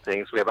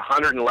Scalpings. We have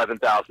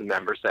 111,000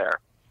 members there.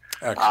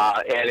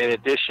 And in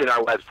addition,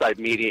 our website,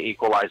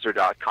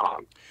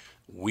 MediaEqualizer.com.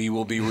 We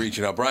will be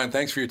reaching out. Brian,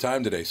 thanks for your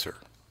time today, sir.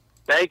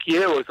 Thank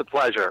you. It was a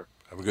pleasure.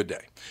 Have a good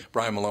day.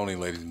 Brian Maloney,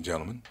 ladies and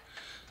gentlemen.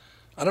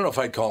 I don't know if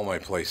I'd call my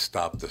place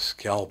Stop the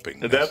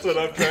Scalping. That's what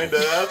I'm trying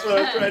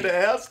to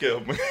ask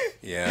him.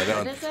 Yeah,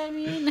 what does that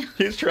mean?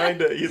 He's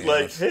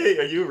like, hey,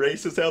 are you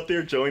racist out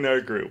there? Join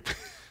our group.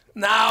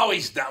 No,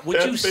 he's not.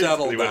 Would you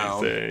settle down?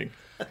 What he's saying.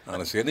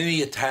 Honestly, and then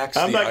he attacks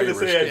the Irish. I'm not going to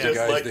say I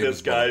dislike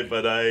this guy,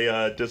 but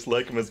I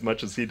dislike him as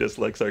much as he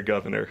dislikes our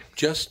governor.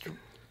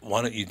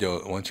 Why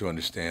don't you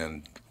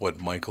understand what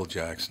Michael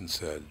Jackson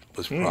said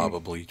was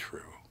probably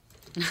true.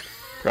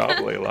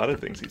 Probably a lot of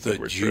things he said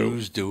were true. The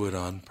Jews do it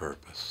on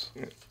purpose.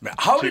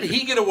 How did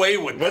he get away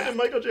with that? What did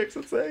Michael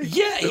Jackson say?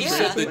 Yeah, he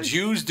said the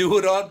Jews do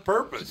it on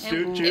purpose.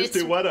 Jews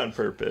do what on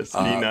purpose?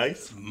 Be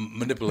nice?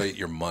 Manipulate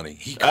your money.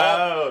 He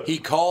called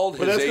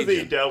his agent. That's because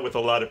he dealt with a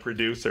lot of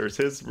producers.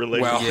 His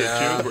relationship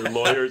with Jews were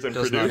lawyers and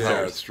producers.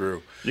 Yeah, that's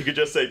true. You could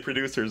just say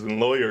producers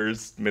and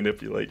lawyers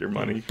manipulate your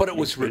money. But it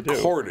was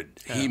recorded.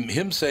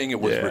 Him saying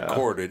it was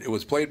recorded. It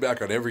was played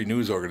back on every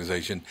news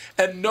organization,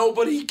 and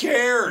nobody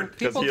cared.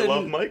 Because he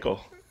loved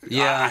Michael.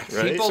 Yeah,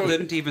 people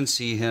didn't even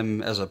see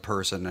him as a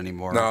person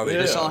anymore. No,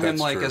 they saw him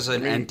as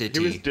an entity.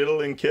 He was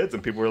diddling kids,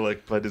 and people were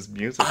like, but his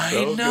music's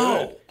so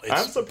good.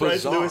 I'm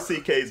surprised Louis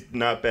C.K.'s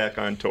not back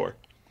on tour.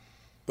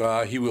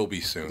 He will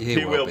be soon.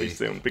 He will be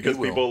soon, because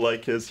people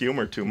like his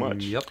humor too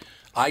much. Yep.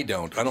 I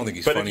don't think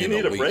he's funny in the least. But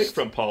if you need a break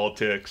from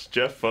politics,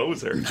 Jeff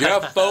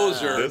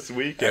Foser. This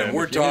weekend. And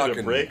we're talking.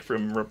 Need a break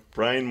from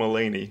Brian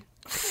Mullaney.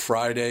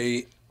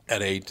 Friday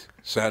at 8,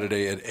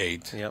 Saturday at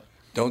 8. Yep.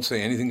 Don't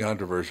say anything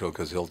controversial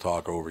because he'll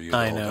talk over you.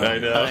 I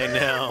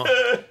know.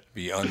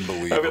 Be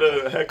unbelievable. I'm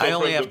going to heckle I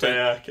only from have the to.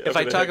 back. If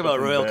I talk about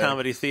Royal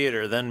Comedy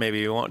Theater, then maybe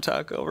you won't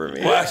talk over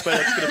me. That's going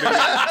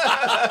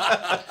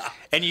to be.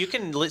 And you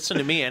can listen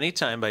to me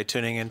anytime by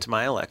tuning into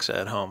my Alexa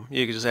at home.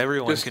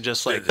 Everyone can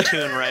just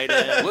tune right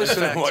in.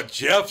 Listen to what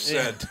Jeff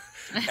said.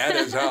 At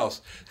his house.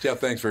 Jeff,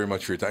 thanks very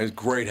much for your time. It was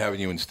great having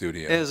you in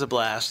studio. It was a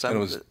blast. And it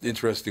was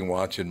interesting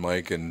watching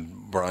Mike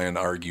and Brian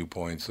argue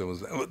points. It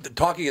was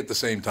talking at the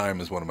same time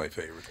is one of my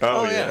favorites.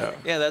 Oh, yeah.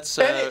 Yeah, that's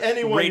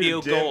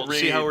radio gold.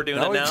 See how we're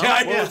doing it now?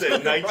 What was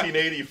it,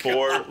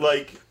 1984?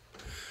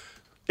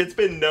 It's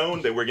been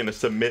known that we're going to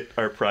submit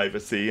our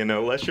privacy, and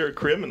unless you're a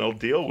criminal,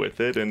 deal with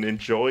it and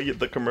enjoy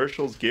the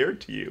commercials geared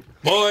to you.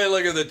 Boy,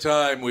 look at the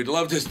time. We'd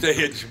love to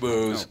stay at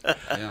Schmooze.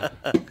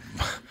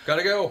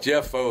 Gotta go.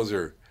 Jeff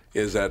Foser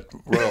is at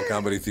Royal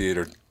Comedy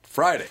Theater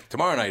Friday,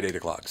 tomorrow night, 8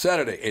 o'clock.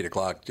 Saturday, 8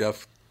 o'clock.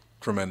 Jeff,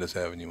 tremendous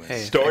having you in.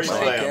 Hey, Story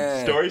Slam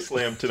tonight. Story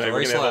Slam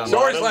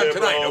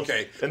tonight,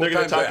 okay. And they're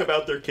going to talk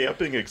about their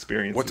camping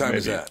experience. What time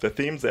is that? The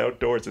theme's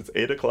outdoors. It's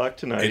 8 o'clock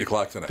tonight. 8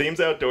 o'clock tonight.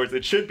 Theme's outdoors.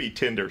 It should be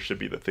Tinder should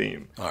be the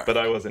theme. All right. But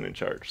I wasn't in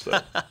charge. So. All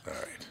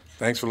right.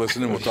 Thanks for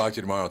listening. We'll talk to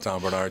you tomorrow on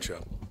Tom Bernard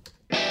Show.